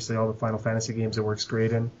 Obviously, all the Final Fantasy games it works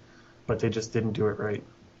great in, but they just didn't do it right.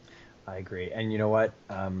 I agree. And you know what?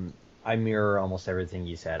 I mirror almost everything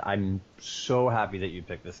you said. I'm so happy that you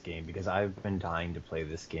picked this game because I've been dying to play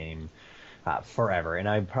this game forever, and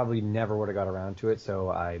I probably never would have got around to it. So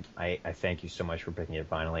I thank you so much for picking it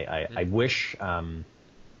finally. I wish,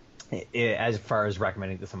 as far as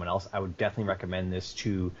recommending it to someone else, I would definitely recommend this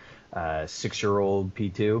to 6-year-old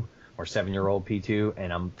P2 or 7-year-old P2,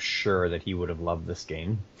 and I'm sure that he would have loved this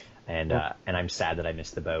game. And I'm sad that I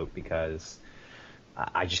missed the boat because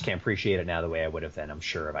I just can't appreciate it now the way I would have then. I'm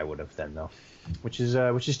sure if I would have then though, which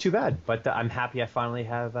is too bad. But I'm happy I finally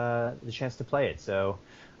have the chance to play it. So,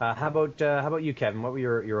 how about you, Kevin? What were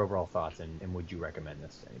your overall thoughts, and would you recommend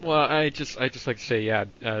this to anybody? Well, I just like to say, yeah,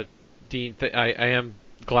 Dean, I am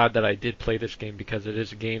glad that I did play this game because it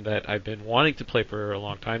is a game that I've been wanting to play for a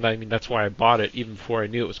long time. I mean, that's why I bought it even before I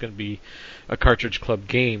knew it was going to be a Cartridge Club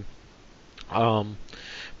game.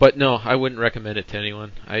 But no, I wouldn't recommend it to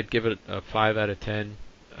anyone. I'd give it a 5 out of 10.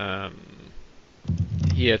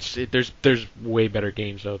 Yeah, there's way better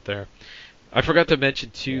games out there. I forgot to mention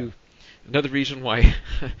too, another reason why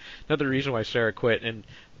Sarah quit, and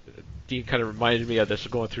Dean kind of reminded me of this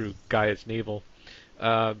going through Gaia's Navel.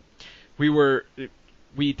 We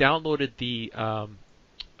downloaded the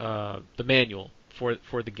manual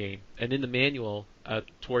for the game, and in the manual,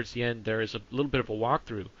 towards the end, there is a little bit of a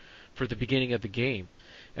walkthrough for the beginning of the game.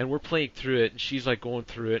 And we're playing through it, and she's like going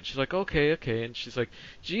through it, and she's like, okay, and she's like,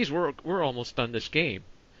 geez, we're almost done this game.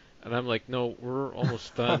 And I'm like, no, we're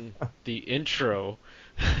almost done the intro.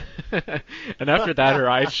 And after that, her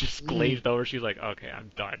eyes just glazed over. She's like, okay, I'm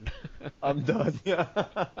done. I'm done. Yeah.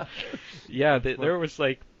 Yeah, there was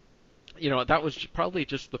like, that was probably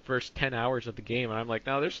just the first 10 hours of the game, and I'm like,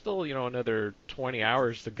 no, there's still, another 20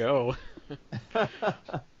 hours to go.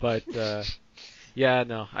 But, yeah,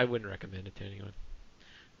 no, I wouldn't recommend it to anyone.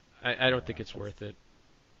 I don't think it's worth it.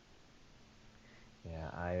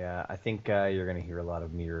 Yeah, I think you're going to hear a lot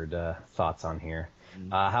of mirrored thoughts on here.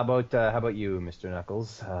 How about you, Mr.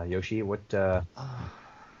 Knuckles? Yoshi, what are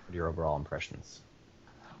your overall impressions?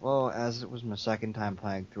 Well, as it was my second time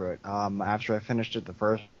playing through it, after I finished it the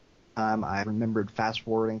first time, I remembered fast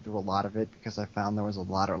forwarding through a lot of it because I found there was a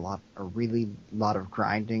really lot of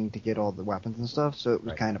grinding to get all the weapons and stuff, so it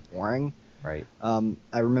was kind of boring. Right.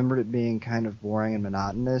 I remembered it being kind of boring and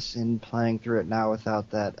monotonous. In playing through it now without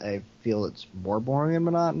that, I feel it's more boring and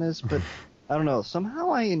monotonous, but I don't know.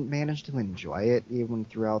 Somehow I managed to enjoy it even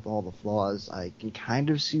throughout all the flaws. I can kind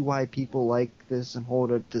of see why people like this and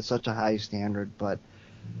hold it to such a high standard, but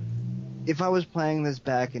if I was playing this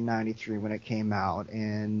back in 93 when it came out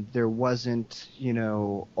and there wasn't,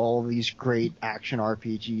 all these great action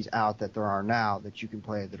RPGs out that there are now that you can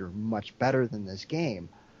play that are much better than this game,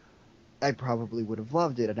 I probably would have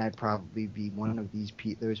loved it, and I'd probably be one of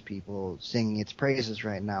those people singing its praises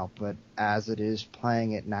right now. But as it is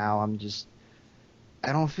playing it now,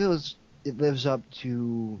 I don't feel it lives up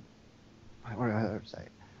to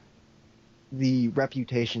the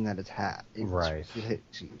reputation that it's had.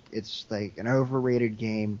 It's like an overrated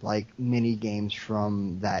game, like many games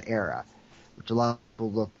from that era, which a lot of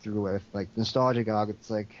people look through with like Nostalgia GOG.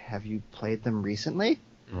 It's like, have you played them recently?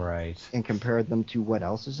 Right. And compared them to what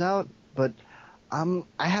else is out? But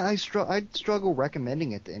I'd struggle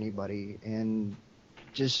recommending it to anybody, and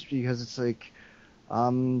just because it's like,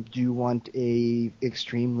 do you want a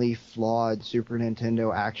extremely flawed Super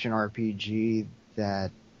Nintendo action RPG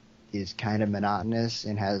that is kind of monotonous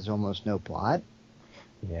and has almost no plot?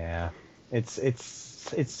 Yeah, it's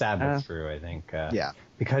sad but true, I think. Yeah,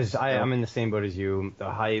 because I'm in the same boat as you.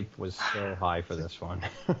 The hype was so high for this one.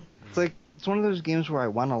 It's one of those games where I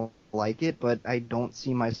want to like it, but I don't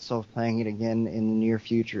see myself playing it again in the near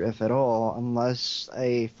future, if at all, unless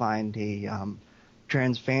I find a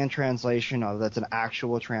fan translation that's an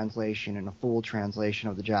actual translation and a full translation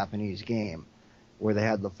of the Japanese game, where they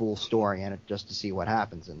had the full story in it, just to see what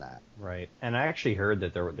happens in that. Right, and I actually heard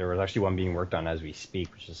that there was actually one being worked on as we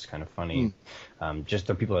speak, which is kind of funny. Just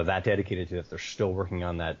the people are that dedicated to it, they're still working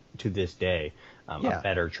on that to this day, a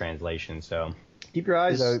better translation. So keep your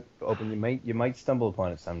eyes open. You might stumble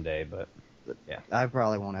upon it someday, but yeah. I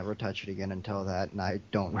probably won't ever touch it again until that, and I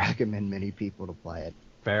don't recommend many people to play it.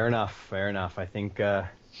 Fair enough. I think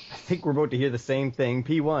we're about to hear the same thing.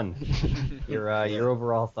 P1, your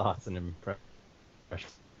overall thoughts and impressions.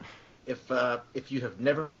 If you have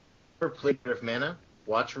never played Earth Mana,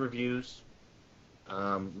 watch reviews,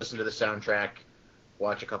 listen to the soundtrack,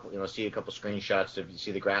 watch a couple, see a couple screenshots if you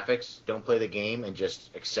see the graphics. Don't play the game and just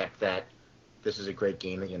accept that this is a great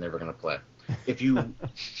game that you're never going to play. If you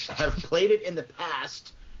have played it in the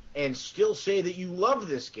past and still say that you love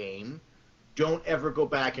this game, don't ever go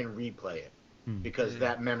back and replay it, because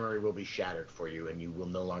that memory will be shattered for you and you will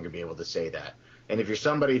no longer be able to say that. And if you're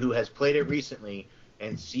somebody who has played it recently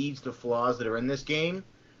and sees the flaws that are in this game,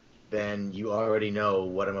 then you already know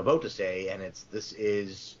what I'm about to say, and this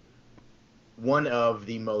is one of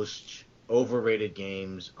the most overrated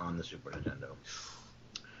games on the Super Nintendo.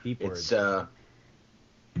 Deep words.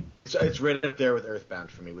 It's right up there with Earthbound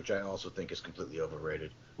for me, which I also think is completely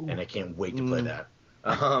overrated, and I can't wait to play that.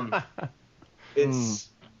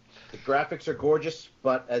 The graphics are gorgeous,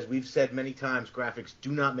 but as we've said many times, graphics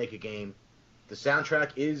do not make a game. The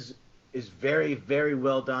soundtrack is very, very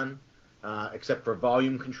well done, except for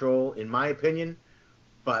volume control, in my opinion.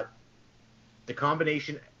 But the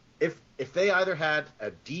combination, if they either had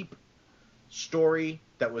a deep story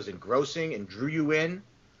that was engrossing and drew you in,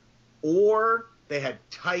 or they had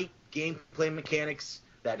tight gameplay mechanics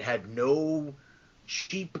that had no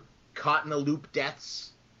cheap caught-in-a-loop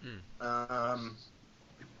deaths,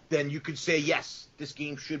 then you could say, yes, this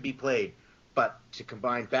game should be played. But to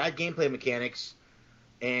combine bad gameplay mechanics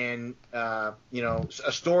and, a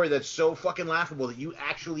story that's so fucking laughable that you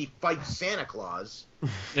actually fight Santa Claus,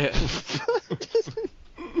 it's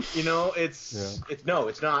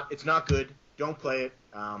not good. Don't play it.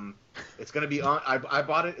 It's going to be on. I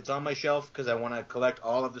bought it. It's on my shelf because I want to collect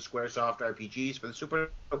all of the SquareSoft RPGs for the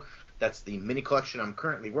Super. That's the mini collection I'm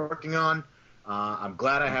currently working on. I'm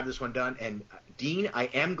glad I have this one done. And Dean, I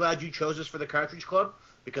am glad you chose this for the Cartridge Club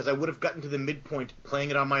because I would have gotten to the midpoint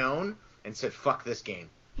playing it on my own and said, fuck this game.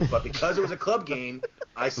 But because it was a club game,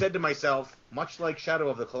 I said to myself, much like Shadow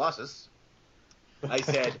of the Colossus, I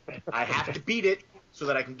said, I have to beat it so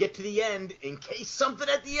that I can get to the end in case something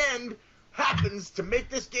at the end happens to make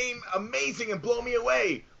this game amazing and blow me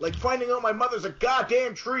away, like finding out my mother's a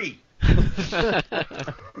goddamn tree.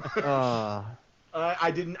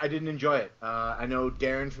 I didn't enjoy it. I know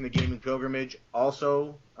Darren from the Gaming Pilgrimage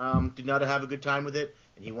also did not have a good time with it,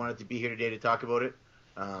 and he wanted to be here today to talk about it.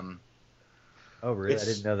 Oh, really? I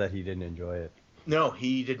didn't know that he didn't enjoy it. No,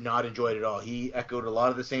 he did not enjoy it at all. He echoed a lot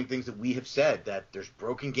of the same things that we have said, that there's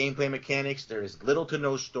broken gameplay mechanics, there is little to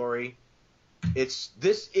no story. It's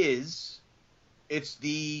the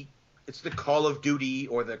Call of Duty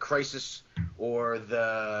or the Crysis or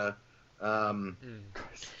the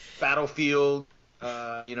Battlefield,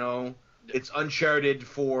 it's Uncharted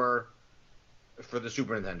for the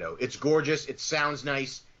Super Nintendo. It's gorgeous, it sounds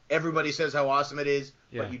nice, everybody says how awesome it is,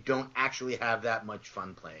 but you don't actually have that much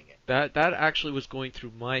fun playing it. That actually was going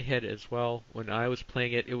through my head as well when I was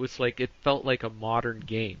playing it. It was like, it felt like a modern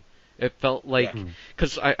game. It felt like,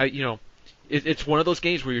 because it's one of those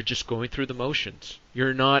games where you're just going through the motions.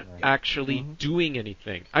 You're not actually doing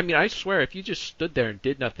anything. I mean, I swear, if you just stood there and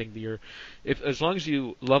did nothing, as long as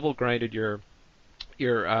you level grinded your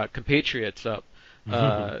compatriots up,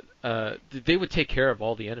 they would take care of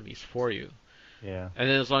all the enemies for you. Yeah. And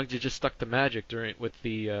then as long as you just stuck to magic with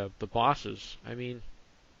the bosses, I mean,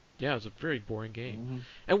 yeah, it was a very boring game. Mm-hmm.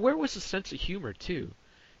 And where was the sense of humor too?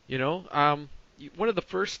 One of the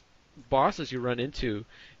first bosses you run into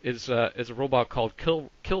is a robot called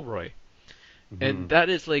Kilroy, and that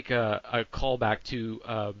is like a callback to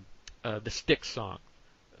the Styx song,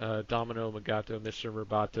 Domino Magato, Mr.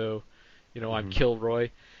 Roboto, I'm Kilroy,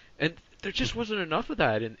 and there just wasn't enough of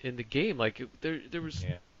that in the game. Like there was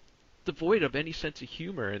devoid of any sense of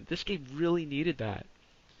humor, and this game really needed that.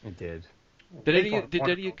 It did. Did any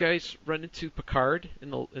of you guys run into Picard in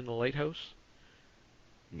the lighthouse?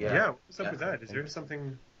 Yeah. What's up with that? Is there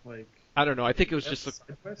something like? I don't know. I think it was just.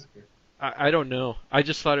 I don't know. I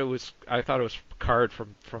just thought it was. I thought it was Picard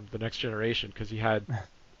from the Next Generation because he had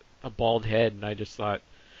a bald head, and I just thought.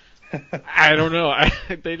 I don't know.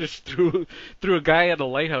 They just threw a guy at a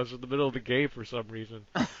lighthouse in the middle of the game for some reason.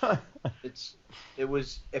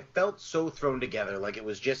 It felt so thrown together, like it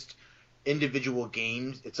was just individual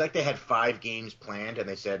games. It's like they had 5 games planned, and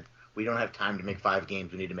they said, we don't have time to make 5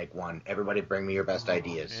 games. We need to make 1. Everybody bring me your best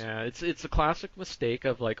ideas. Yeah, it's a classic mistake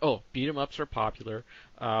of like, beat 'em ups are popular.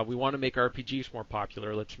 We want to make RPGs more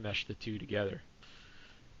popular. Let's mesh the two together.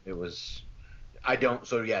 To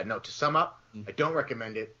sum up, I don't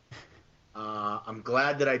recommend it. I'm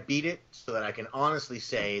glad that I beat it so that I can honestly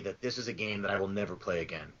say that this is a game that I will never play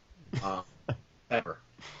again. Ever.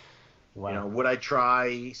 Wow. Would I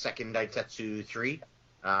try Second Daitetsu 3?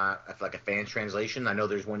 Like a fan's translation. I know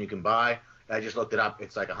there's one you can buy. I just looked it up.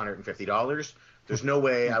 It's like $150. There's no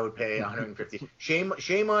way I would pay $150. Shame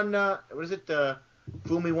on what is it?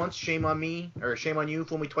 Fool me once, shame on me, or shame on you,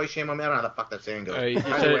 fool me twice, shame on me. I don't know how the fuck that saying goes.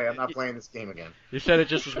 Either way, I'm not playing this game again. You said it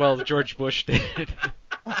just as well as George Bush did.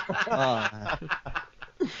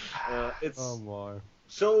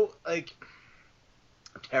 So like,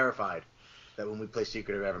 I'm terrified that when we play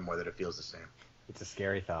Secret of Evermore that it feels the same. It's a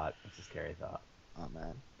scary thought. Oh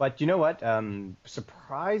man! But you know what?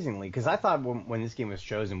 Surprisingly, because I thought when this game was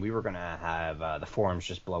chosen, we were gonna have the forums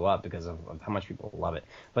just blow up because of how much people love it.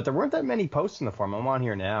 But there weren't that many posts in the forum. I'm on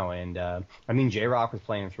here now, and J-Rock was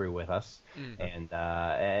playing through with us,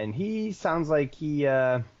 and he sounds like he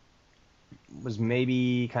was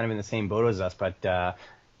maybe kind of in the same boat as us. But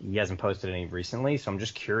he hasn't posted any recently, so I'm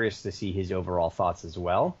just curious to see his overall thoughts as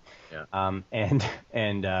well. Yeah. And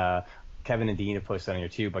Kevin and Dean have posted on here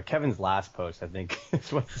too, but Kevin's last post, I think,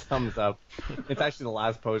 is what sums up. It's actually the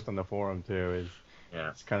last post on the forum too.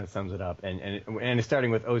 Yeah. It kind of sums it up. And it's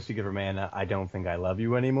starting with, "Oh, Secret of Mana, I don't think I love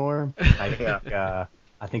you anymore."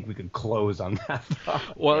 I think we could close on that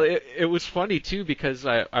thought. Well, it was funny too because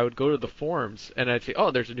I would go to the forums and I'd say,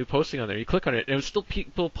 "Oh, there's a new posting on there." You click on it, and it was still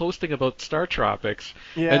people posting about Star Tropics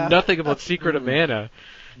and nothing about Secret of Mana.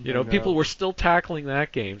 You know, people were still tackling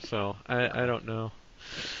that game, so I don't know.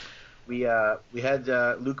 We had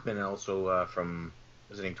Lukeman also from,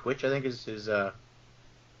 was it named Twitch, I think is his.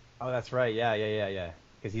 Oh, that's right. Yeah.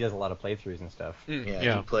 Because he does a lot of playthroughs and stuff.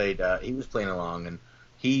 Yeah. He played. He was playing along, and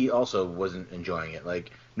he also wasn't enjoying it.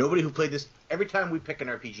 Like, nobody who played this. Every time we pick an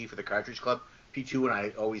RPG for the Cartridge Club, P2 and I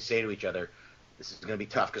always say to each other, "This is going to be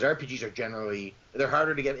tough," because RPGs are generally, they're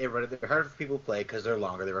harder to get everybody. They're harder for people to play because they're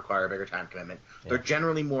longer. They require a bigger time commitment. Yeah. They're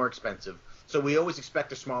generally more expensive. So we always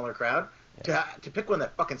expect a smaller crowd to pick one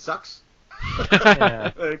that fucking sucks.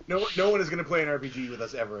 Like, no one is going to play an RPG with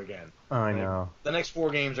us ever again. I know. The next 4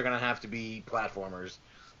 games are going to have to be platformers,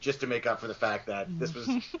 just to make up for the fact that this was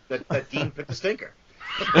that Dean picked a stinker.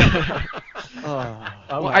 I'm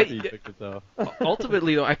happy you picked it though.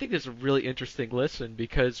 Ultimately, though, I think it's a really interesting listen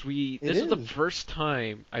because this is the first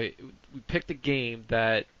time we picked a game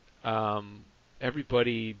that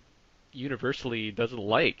everybody universally doesn't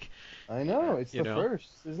like. I know, it's the first.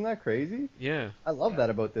 Isn't that crazy? Yeah. I love that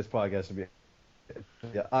about this podcast.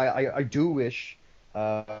 I do wish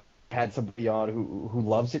had somebody on who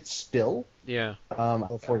loves it still. Yeah.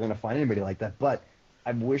 If we're gonna find anybody like that, but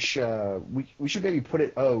I wish we should maybe put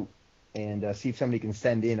it out and see if somebody can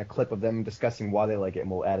send in a clip of them discussing why they like it,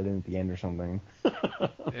 and we'll add it in at the end or something.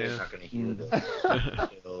 They're not gonna hear this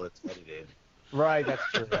until it's edited. Right, that's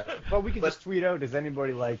true. But we can just tweet out, does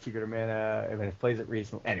anybody like Secret of Mana, and it plays it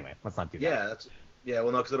recently? Anyway, let's not do that. Well,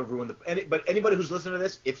 no, because it'll ruin but anybody who's listening to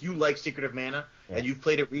this, if you like Secret of Mana and you've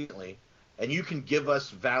played it recently, and you can give us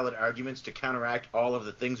valid arguments to counteract all of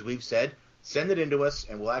the things we've said, send it in to us,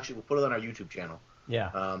 and we'll put it on our YouTube channel.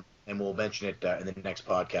 Yeah. And we'll mention it in the next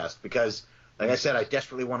podcast because, like I said, I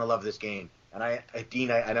desperately want to love this game. And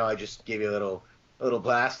Dean, I know I just gave you a little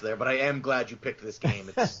blast there, but I am glad you picked this game.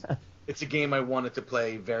 It's a game I wanted to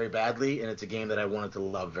play very badly, and it's a game that I wanted to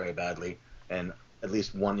love very badly. And at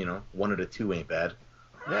least one out of 2 ain't bad.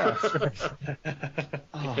 Yeah.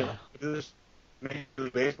 If this Major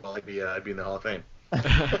League Baseball, I'd be in the Hall of Fame.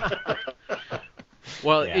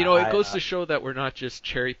 Well, it goes to show that we're not just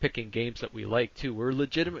cherry-picking games that we like, too. We're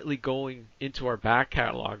legitimately going into our back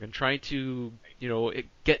catalog and trying to,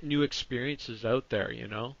 get new experiences out there,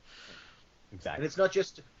 Exactly. And it's not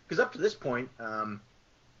just... Because up to this point,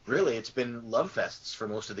 really, it's been love fests for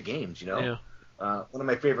most of the games, Yeah. One of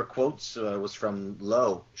my favorite quotes was from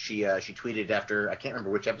Lo. She tweeted after, I can't remember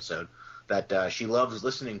which episode, that she loves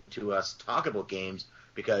listening to us talk about games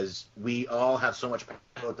because we all have so much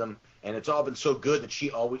about them, and it's all been so good that she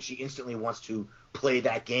instantly wants to play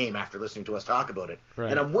that game after listening to us talk about it.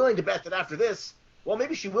 Right. And I'm willing to bet that after this, well,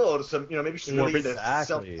 maybe she will. Maybe she's really into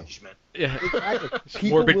self-punishment. Yeah. Exactly.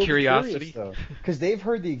 Morbid curiosity. Because they've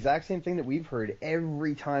heard the exact same thing that we've heard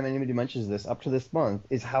every time anybody mentions this up to this month,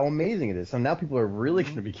 is how amazing it is. So now people are really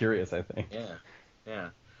going to be curious, I think. Yeah.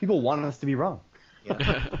 People want us to be wrong.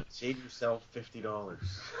 Yeah. Save yourself $50.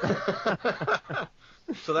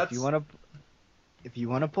 So that's... If you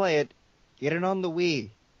want to play it, get it on the Wii.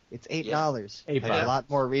 It's $8. $8. It's a lot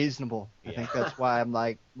more reasonable. I think that's why I'm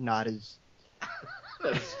not as...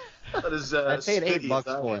 that is I paid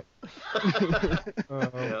 $8 for it.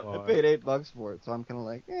 Oh, I paid $8 for it, so I'm kind of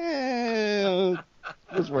like, it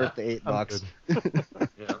was worth the $8.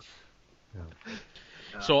 Yeah.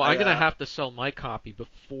 So I'm going to have to sell my copy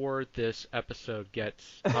before this episode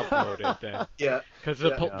gets uploaded then. Yeah. Because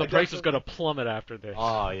the price is going to plummet after this.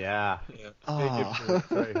 Oh, yeah. Oh.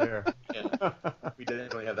 Right here. Yeah. We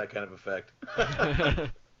definitely have that kind of effect.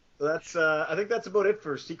 So that's, I think that's about it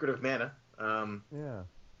for Secret of Mana. Yeah.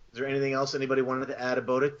 Is there anything else anybody wanted to add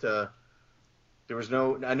about it? There was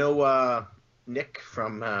I know Nick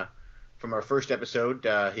from our first episode,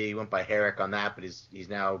 he went by Herrick on that, but he's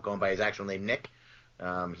now going by his actual name, Nick.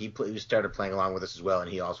 He started playing along with us as well,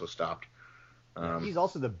 and he also stopped. He's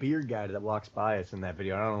also the beard guy that walks by us in that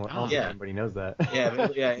video. I don't know if anybody knows that.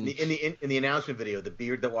 Yeah. In the announcement video, the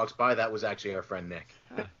beard that walks by, that was actually our friend Nick.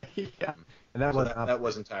 Yeah. And that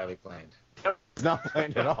was entirely planned. It's not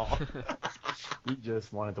planned at all. He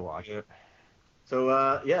just wanted to watch it.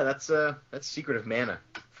 So that's Secret of Mana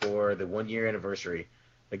for the 1-year anniversary.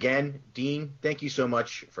 Again, Dean, thank you so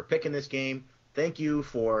much for picking this game. Thank you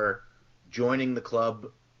for joining the club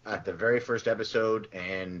at the very first episode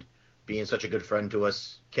and being such a good friend to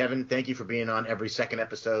us. Kevin, thank you for being on every second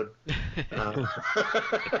episode. That's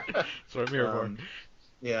what I'm here for.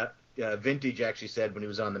 Yeah, Vintage actually said when he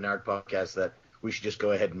was on the Nard podcast that we should just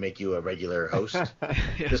go ahead and make you a regular host at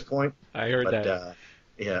this point. I heard that.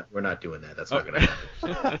 Yeah, we're not doing that. That's not going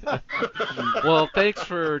to happen. Well, thanks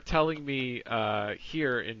for telling me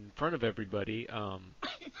here in front of everybody.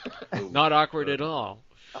 Not awkward at all.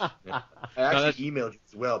 Yeah. I actually emailed you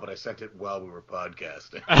as well, but I sent it while we were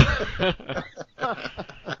podcasting.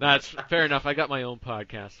 That's fair enough. I got my own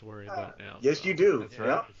podcast to worry about now. Yes, you do. That's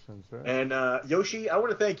right. That's right. And Yoshi, I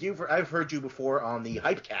want to thank you for. I've heard you before on the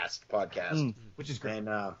Hypecast podcast, which is great.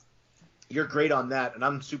 And you're great on that. And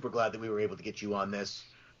I'm super glad that we were able to get you on this.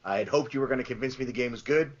 I had hoped you were going to convince me the game was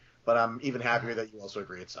good, but I'm even happier that you also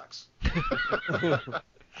agree it sucks.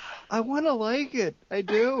 I want to like it. I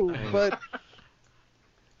do, but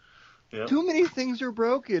too many things are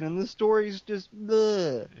broken, and the story's just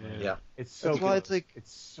bleh. Yeah. It's so. That's why it's like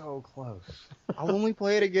it's so close. I'll only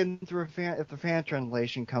play it again through if the fan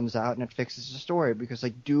translation comes out and it fixes the story, because I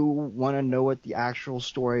do want to know what the actual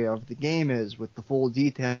story of the game is, with the full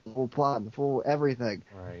detail, the full plot, and the full everything.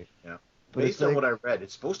 Right. Yeah. But based on what I read,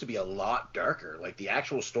 it's supposed to be a lot darker. Like, the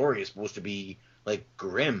actual story is supposed to be, like,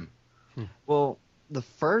 grim. Well, the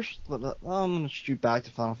first... Well, I'm going to shoot back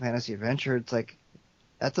to Final Fantasy Adventure. It's like,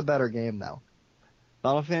 that's a better game, though.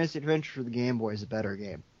 Final Fantasy Adventure for the Game Boy is a better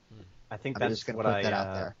game. I think I'm that's just gonna what put I that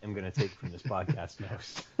out there. am going to take from this podcast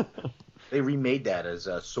most. They remade that as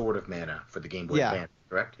a Sword of Mana for the Game Boy Advance,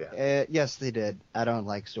 correct? Yeah. Yes, they did. I don't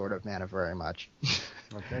like Sword of Mana very much.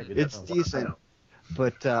 Okay, good. It's decent.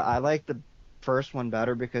 But I like the first one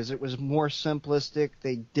better because it was more simplistic.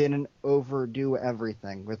 They didn't overdo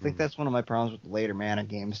everything. I think that's one of my problems with the later Mana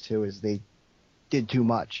games, too, is they did too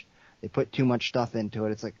much. They put too much stuff into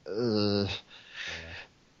it. It's like, ugh. Yeah.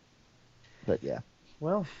 But, yeah.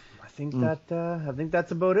 Well, I think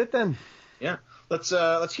that's about it then. Yeah.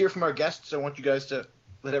 Let's hear from our guests. I want you guys to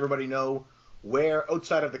let everybody know where,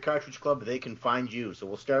 outside of the Cartridge Club, they can find you. So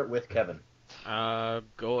we'll start with Kevin.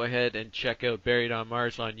 Go ahead and check out Buried on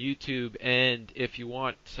Mars on YouTube, and if you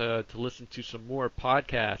want to listen to some more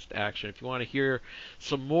podcast action, if you want to hear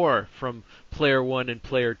some more from Player 1 and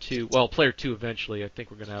Player 2, well, Player 2 eventually, I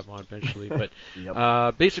think we're going to have him on eventually,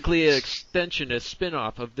 but basically an extension, a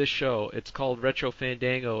spin-off of this show. It's called Retro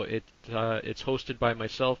Fandango. It's hosted by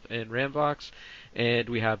myself and Ramvox, and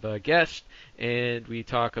we have a guest, and we'll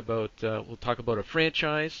talk about a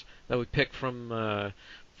franchise that we picked from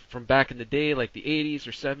back in the day, like the 80s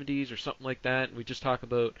or 70s or something like that. And we just talk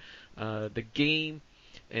about the game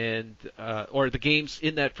and or the games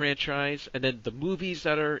in that franchise, and then the movies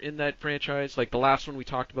that are in that franchise. Like the last one we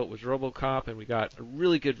talked about was RoboCop, and we got a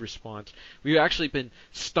really good response. We've actually been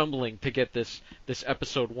stumbling to get this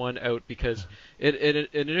episode 1 out because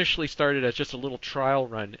it initially started as just a little trial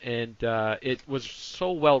run, and it was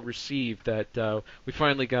so well received that we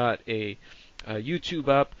finally got a YouTube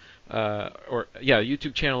up.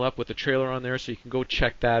 YouTube channel up with a trailer on there, so you can go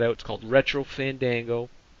check that out. It's called Retro Fandango.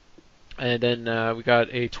 And then we got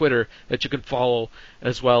a Twitter that you can follow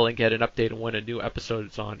as well and get an update on when a new episode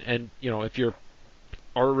is on. And, if you're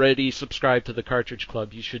already subscribed to the Cartridge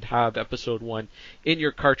Club, you should have episode 1 in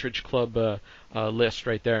your Cartridge Club list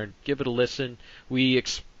right there. And give it a listen. We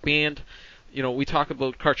expand... we talk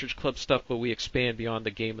about Cartridge Club stuff, but we expand beyond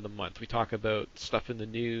the game of the month. We talk about stuff in the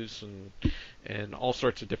news and all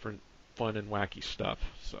sorts of different fun and wacky stuff.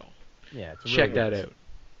 So yeah, check that out.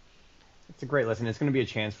 It's a great listen. It's going to be a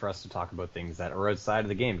chance for us to talk about things that are outside of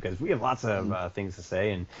the game, because we have lots of things to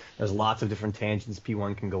say, and there's lots of different tangents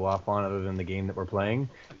P1 can go off on other than the game that we're playing.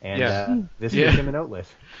 And this gives him an outlet.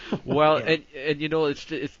 Well, and it's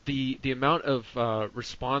the amount of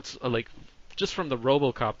response, like just from the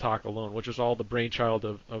RoboCop talk alone, which was all the brainchild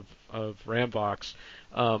of Ramvox.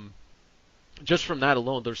 Just from that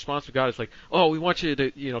alone, the response we got is like, "Oh, we want you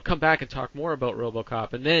to, come back and talk more about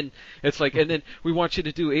RoboCop," and then it's like, and then we want you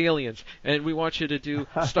to do Aliens, and we want you to do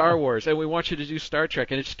Star Wars, and we want you to do Star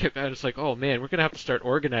Trek, and it just kept. And it's like, oh man, we're gonna have to start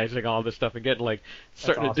organizing all this stuff and getting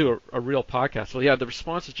starting to do a real podcast. So yeah, the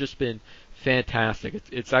response has just been fantastic.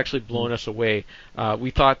 It's actually blown us away.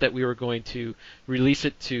 We thought that we were going to release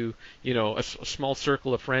it to a small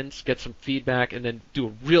circle of friends, get some feedback, and then do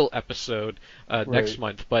a real episode next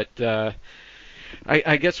month, but.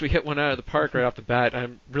 I guess we hit one out of the park right off the bat.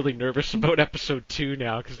 I'm really nervous about episode 2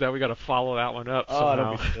 now, because now we got to follow that one up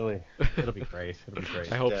somehow. It'll be silly. It'll be great.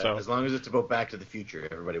 I hope so. As long as it's about Back to the Future,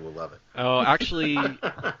 everybody will love it. Oh, actually,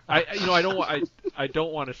 I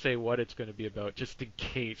don't want to say what it's going to be about, just in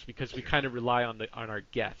case, because we kind of rely on our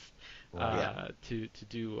guests to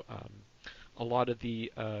do a lot of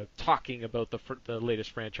the talking about the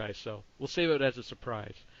latest franchise. So we'll save it as a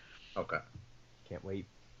surprise. Okay. Can't wait.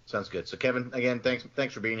 Sounds good. So Kevin, again,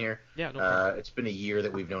 thanks for being here. Yeah, no problem. It's been a year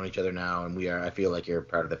that we've known each other now, and I feel like you're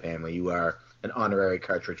part of the family. You are an honorary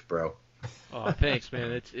cartridge bro. Oh, thanks,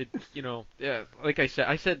 man. Yeah, like I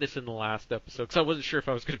said this in the last episode because I wasn't sure if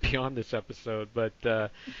I was going to be on this episode, but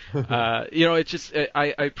it's just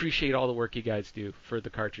I appreciate all the work you guys do for the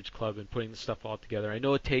Cartridge Club and putting the stuff all together. I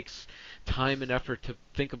know it takes time and effort to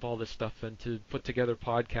think of all this stuff and to put together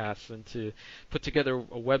podcasts and to put together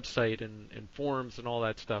a website and forums and all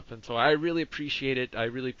that stuff. And so I really appreciate it. I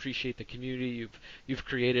really appreciate the community you've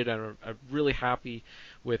created. I'm really happy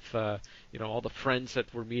with all the friends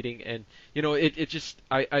that we're meeting, and it just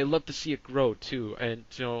I love to see it grow too. And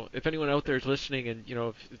if anyone out there is listening and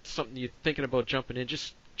if it's something you're thinking about jumping in,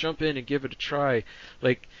 just jump in and give it a try.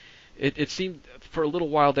 Like it seemed for a little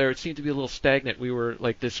while there, it seemed to be a little stagnant. We were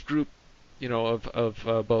like this group of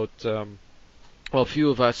about a few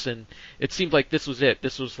of us, and it seemed like this was it.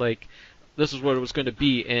 This was what it was going to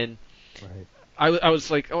be, and Right. I was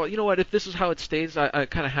like, oh, you know what? If this is how it stays, I'm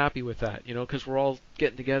kind of happy with that, because we're all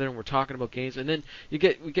getting together and we're talking about games, and then we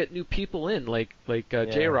get new people in, like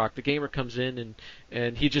J-Rock, the gamer, comes in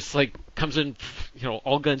and he just like comes in,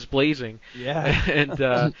 all guns blazing, Yeah.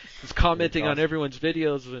 and he's commenting Awesome. on everyone's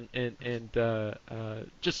videos and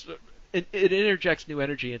just it interjects new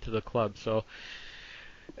energy into the club. So,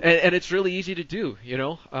 and it's really easy to do,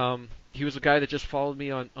 He was a guy that just followed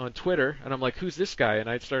me on Twitter, and I'm like, who's this guy? And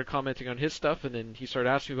I started commenting on his stuff, and then he started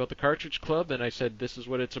asking me about the Cartridge Club, and I said, this is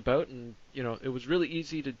what it's about, and, it was really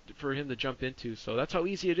easy for him to jump into. So that's how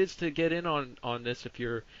easy it is to get in on this if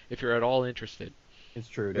you're at all interested. It's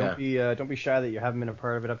true. Don't be shy that you haven't been a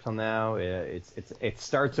part of it up till now. It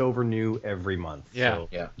starts over new every month. Yeah. So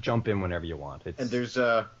Yeah. jump in whenever you want. And there's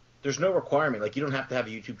no requirement. Like, you don't have to have a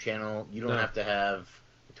YouTube channel. You don't have to have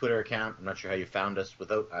a Twitter account. I'm not sure how you found us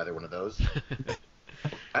without either one of those.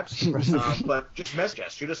 Perhaps. But just message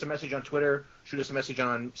us. Shoot us a message on Twitter. Send us an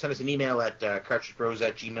email at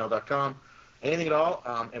cartridgebros@gmail.com. Anything at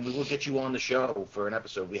all, and we will get you on the show for an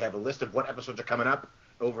episode. We have a list of what episodes are coming up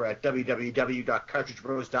over at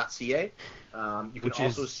www.cartridgebros.ca. You can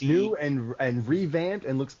also see new and revamped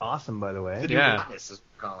and looks awesome, by the way. the new hotness, is what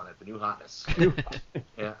we're calling it, the new hotness.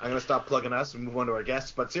 Yeah, I'm going to stop plugging us and move on to our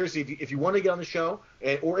guests. But seriously, if you want to get on the show,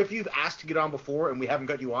 or if you've asked to get on before and we haven't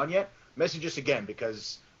got you on yet, message us again,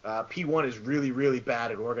 because P1 is really, really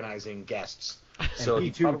bad at organizing guests. So he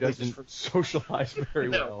too probably doesn't socialize very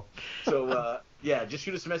well. So, just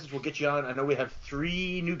shoot us a message. We'll get you on. I know we have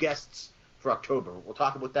 3 new guests for October. We'll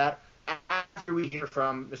talk about that after we hear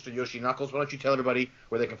from Mr. Yoshi Knuckles. Why don't you tell everybody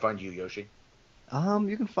where they can find you, Yoshi?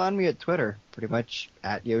 You can find me at Twitter, pretty much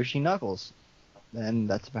at Yoshi Knuckles, and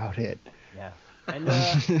that's about it. Yeah. And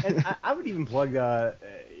I would even plug the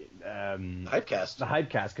Hypecast. The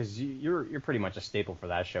Hypecast, because you're pretty much a staple for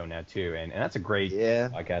that show now too, and that's a great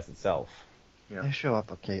podcast itself. Yeah. I show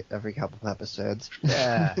up every couple of episodes.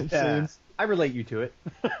 Yeah, It yeah. seems. I relate you to it.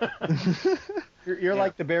 You're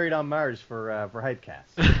like the Buried on Mars for Hypecast.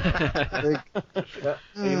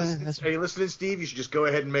 Are you listening, Steve? You should just go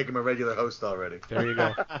ahead and make him a regular host already. There you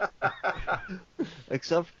go.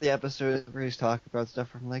 Except for the episode where he's talking about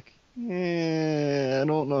stuff where I'm like, I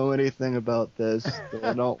don't know anything about this.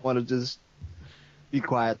 I don't want to just be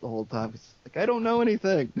quiet the whole time. It's like, I don't know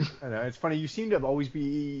anything. I know, it's funny. You seem to always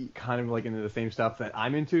be kind of like into the same stuff that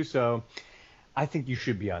I'm into, so I think you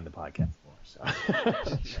should be on the podcast more. So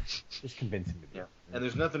just convincing me. Yeah. And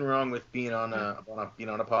there's nothing wrong with being on a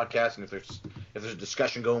podcast, and if there's a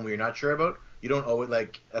discussion going where you're not sure about, you don't owe it.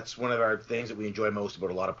 Like, that's one of our things that we enjoy most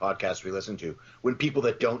about a lot of podcasts we listen to. When people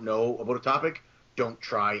that don't know about a topic don't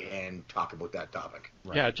try and talk about that topic.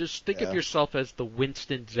 Right. Yeah, just think of yourself as the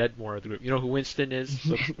Winston Zedmore of the group. You know who Winston is?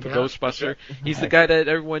 The Yeah, Ghostbuster. He's the guy that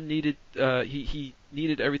everyone needed. He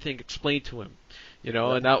needed everything explained to him.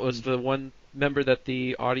 And that was the one member that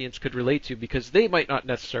the audience could relate to, because they might not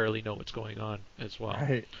necessarily know what's going on as well.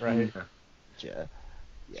 Right. Yeah,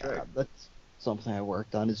 Right. that's something I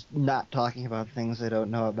worked on, is not talking about things I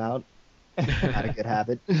don't know about. Not a good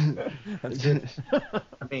habit. That's good. I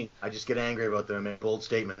mean, I just get angry about them and make bold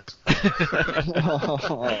statements. Last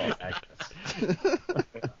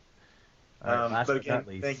But but again, not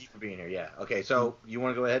least. thank you for being here. Yeah. Okay, so you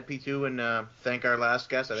want to go ahead, P2, and thank our last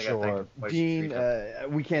guest? I think I thanked Sure. him twice, Dean, 3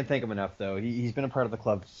 times. we can't thank him enough, though. He's been a part of the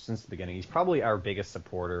club since the beginning. He's probably our biggest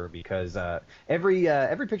supporter, because every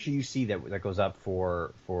picture you see that goes up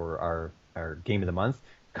for our game of the month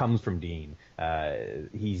comes from Dean.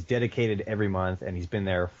 He's dedicated every month, and he's been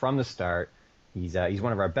there from the start. He's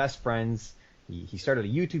one of our best friends. He started a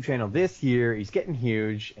YouTube channel this year. He's getting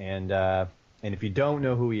huge, and And if you don't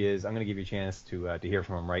know who he is, I'm going to give you a chance to hear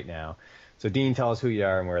from him right now. So, Dean, tell us who you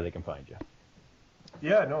are and where they can find you.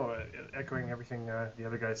 Yeah, no, echoing everything the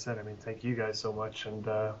other guy said. I mean, thank you guys so much. And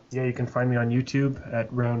yeah, you can find me on YouTube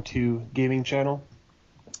at Round 2 Gaming Channel.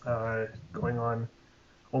 Going on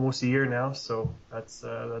almost a year now, so that's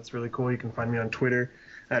really cool. You can find me on Twitter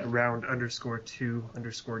at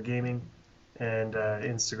round_2_gaming and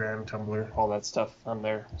Instagram, Tumblr, all that stuff on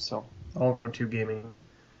there. So all Round 2 Gaming.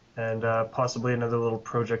 And possibly another little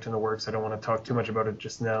project in the works. I don't want to talk too much about it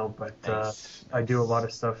just now, but I do a lot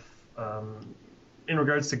of stuff in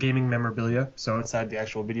regards to gaming memorabilia. So outside the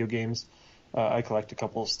actual video games, I collect a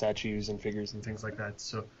couple of statues and figures and things like that.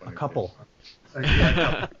 So a couple.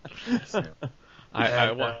 I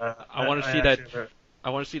want to see that. I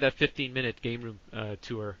want to see that 15-minute game room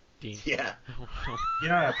tour, Dean. Yeah.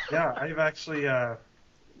 Yeah. I've actually.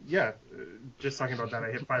 Just talking about that, I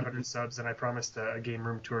hit 500 subs, and I promised a game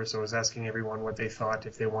room tour, so I was asking everyone what they thought,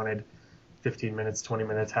 if they wanted 15 minutes, 20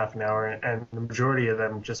 minutes, half an hour, and the majority of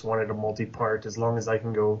them just wanted a multi-part, as long as I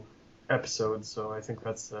can go episodes, so I think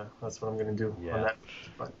that's what I'm going to do on that.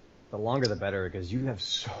 But the longer the better, because you have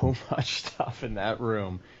so much stuff in that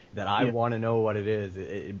room that I want to know what it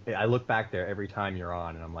is. I look back there every time you're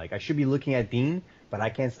on, and I'm like, I should be looking at Dean, but I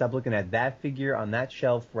can't stop looking at that figure on that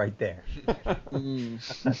shelf right there. And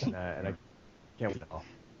I can't wait at all.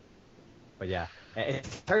 But yeah,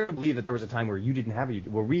 it's hard to believe that there was a time where you didn't have a YouTube,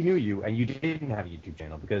 where we knew you and you didn't have a YouTube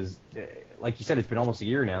channel, because, like you said, it's been almost a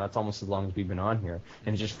year now. That's almost as long as we've been on here,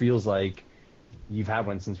 and it just feels like you've had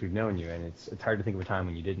one since we've known you, and it's hard to think of a time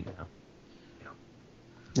when you didn't now.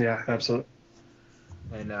 yeah, absolutely.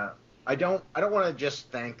 And I don't want to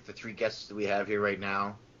just thank the three guests that we have here right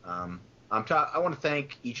now. I want to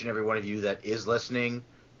thank each and every one of you that is listening,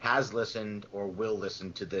 has listened, or will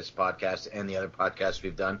listen to this podcast and the other podcasts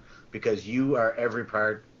we've done, because you are every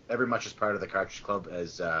much as part of the Cartridge Club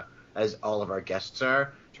as all of our guests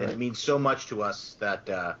are. Sure. And it means so much to us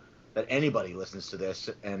that anybody listens to this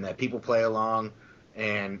and that people play along.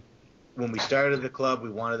 And when we started the club, we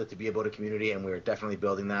wanted it to be about a community, and we're definitely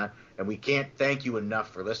building that. And we can't thank you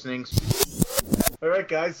enough for listening. All right,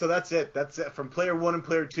 guys, so that's it. That's it from Player 1 and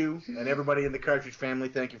Player 2, and everybody in the Cartridge family.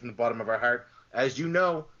 Thank you from the bottom of our heart. As you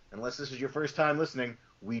know, unless this is your first time listening,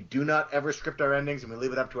 we do not ever script our endings, and we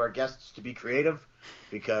leave it up to our guests to be creative,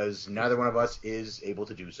 because neither one of us is able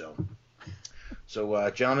to do so. So,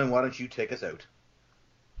 gentlemen, why don't you take us out?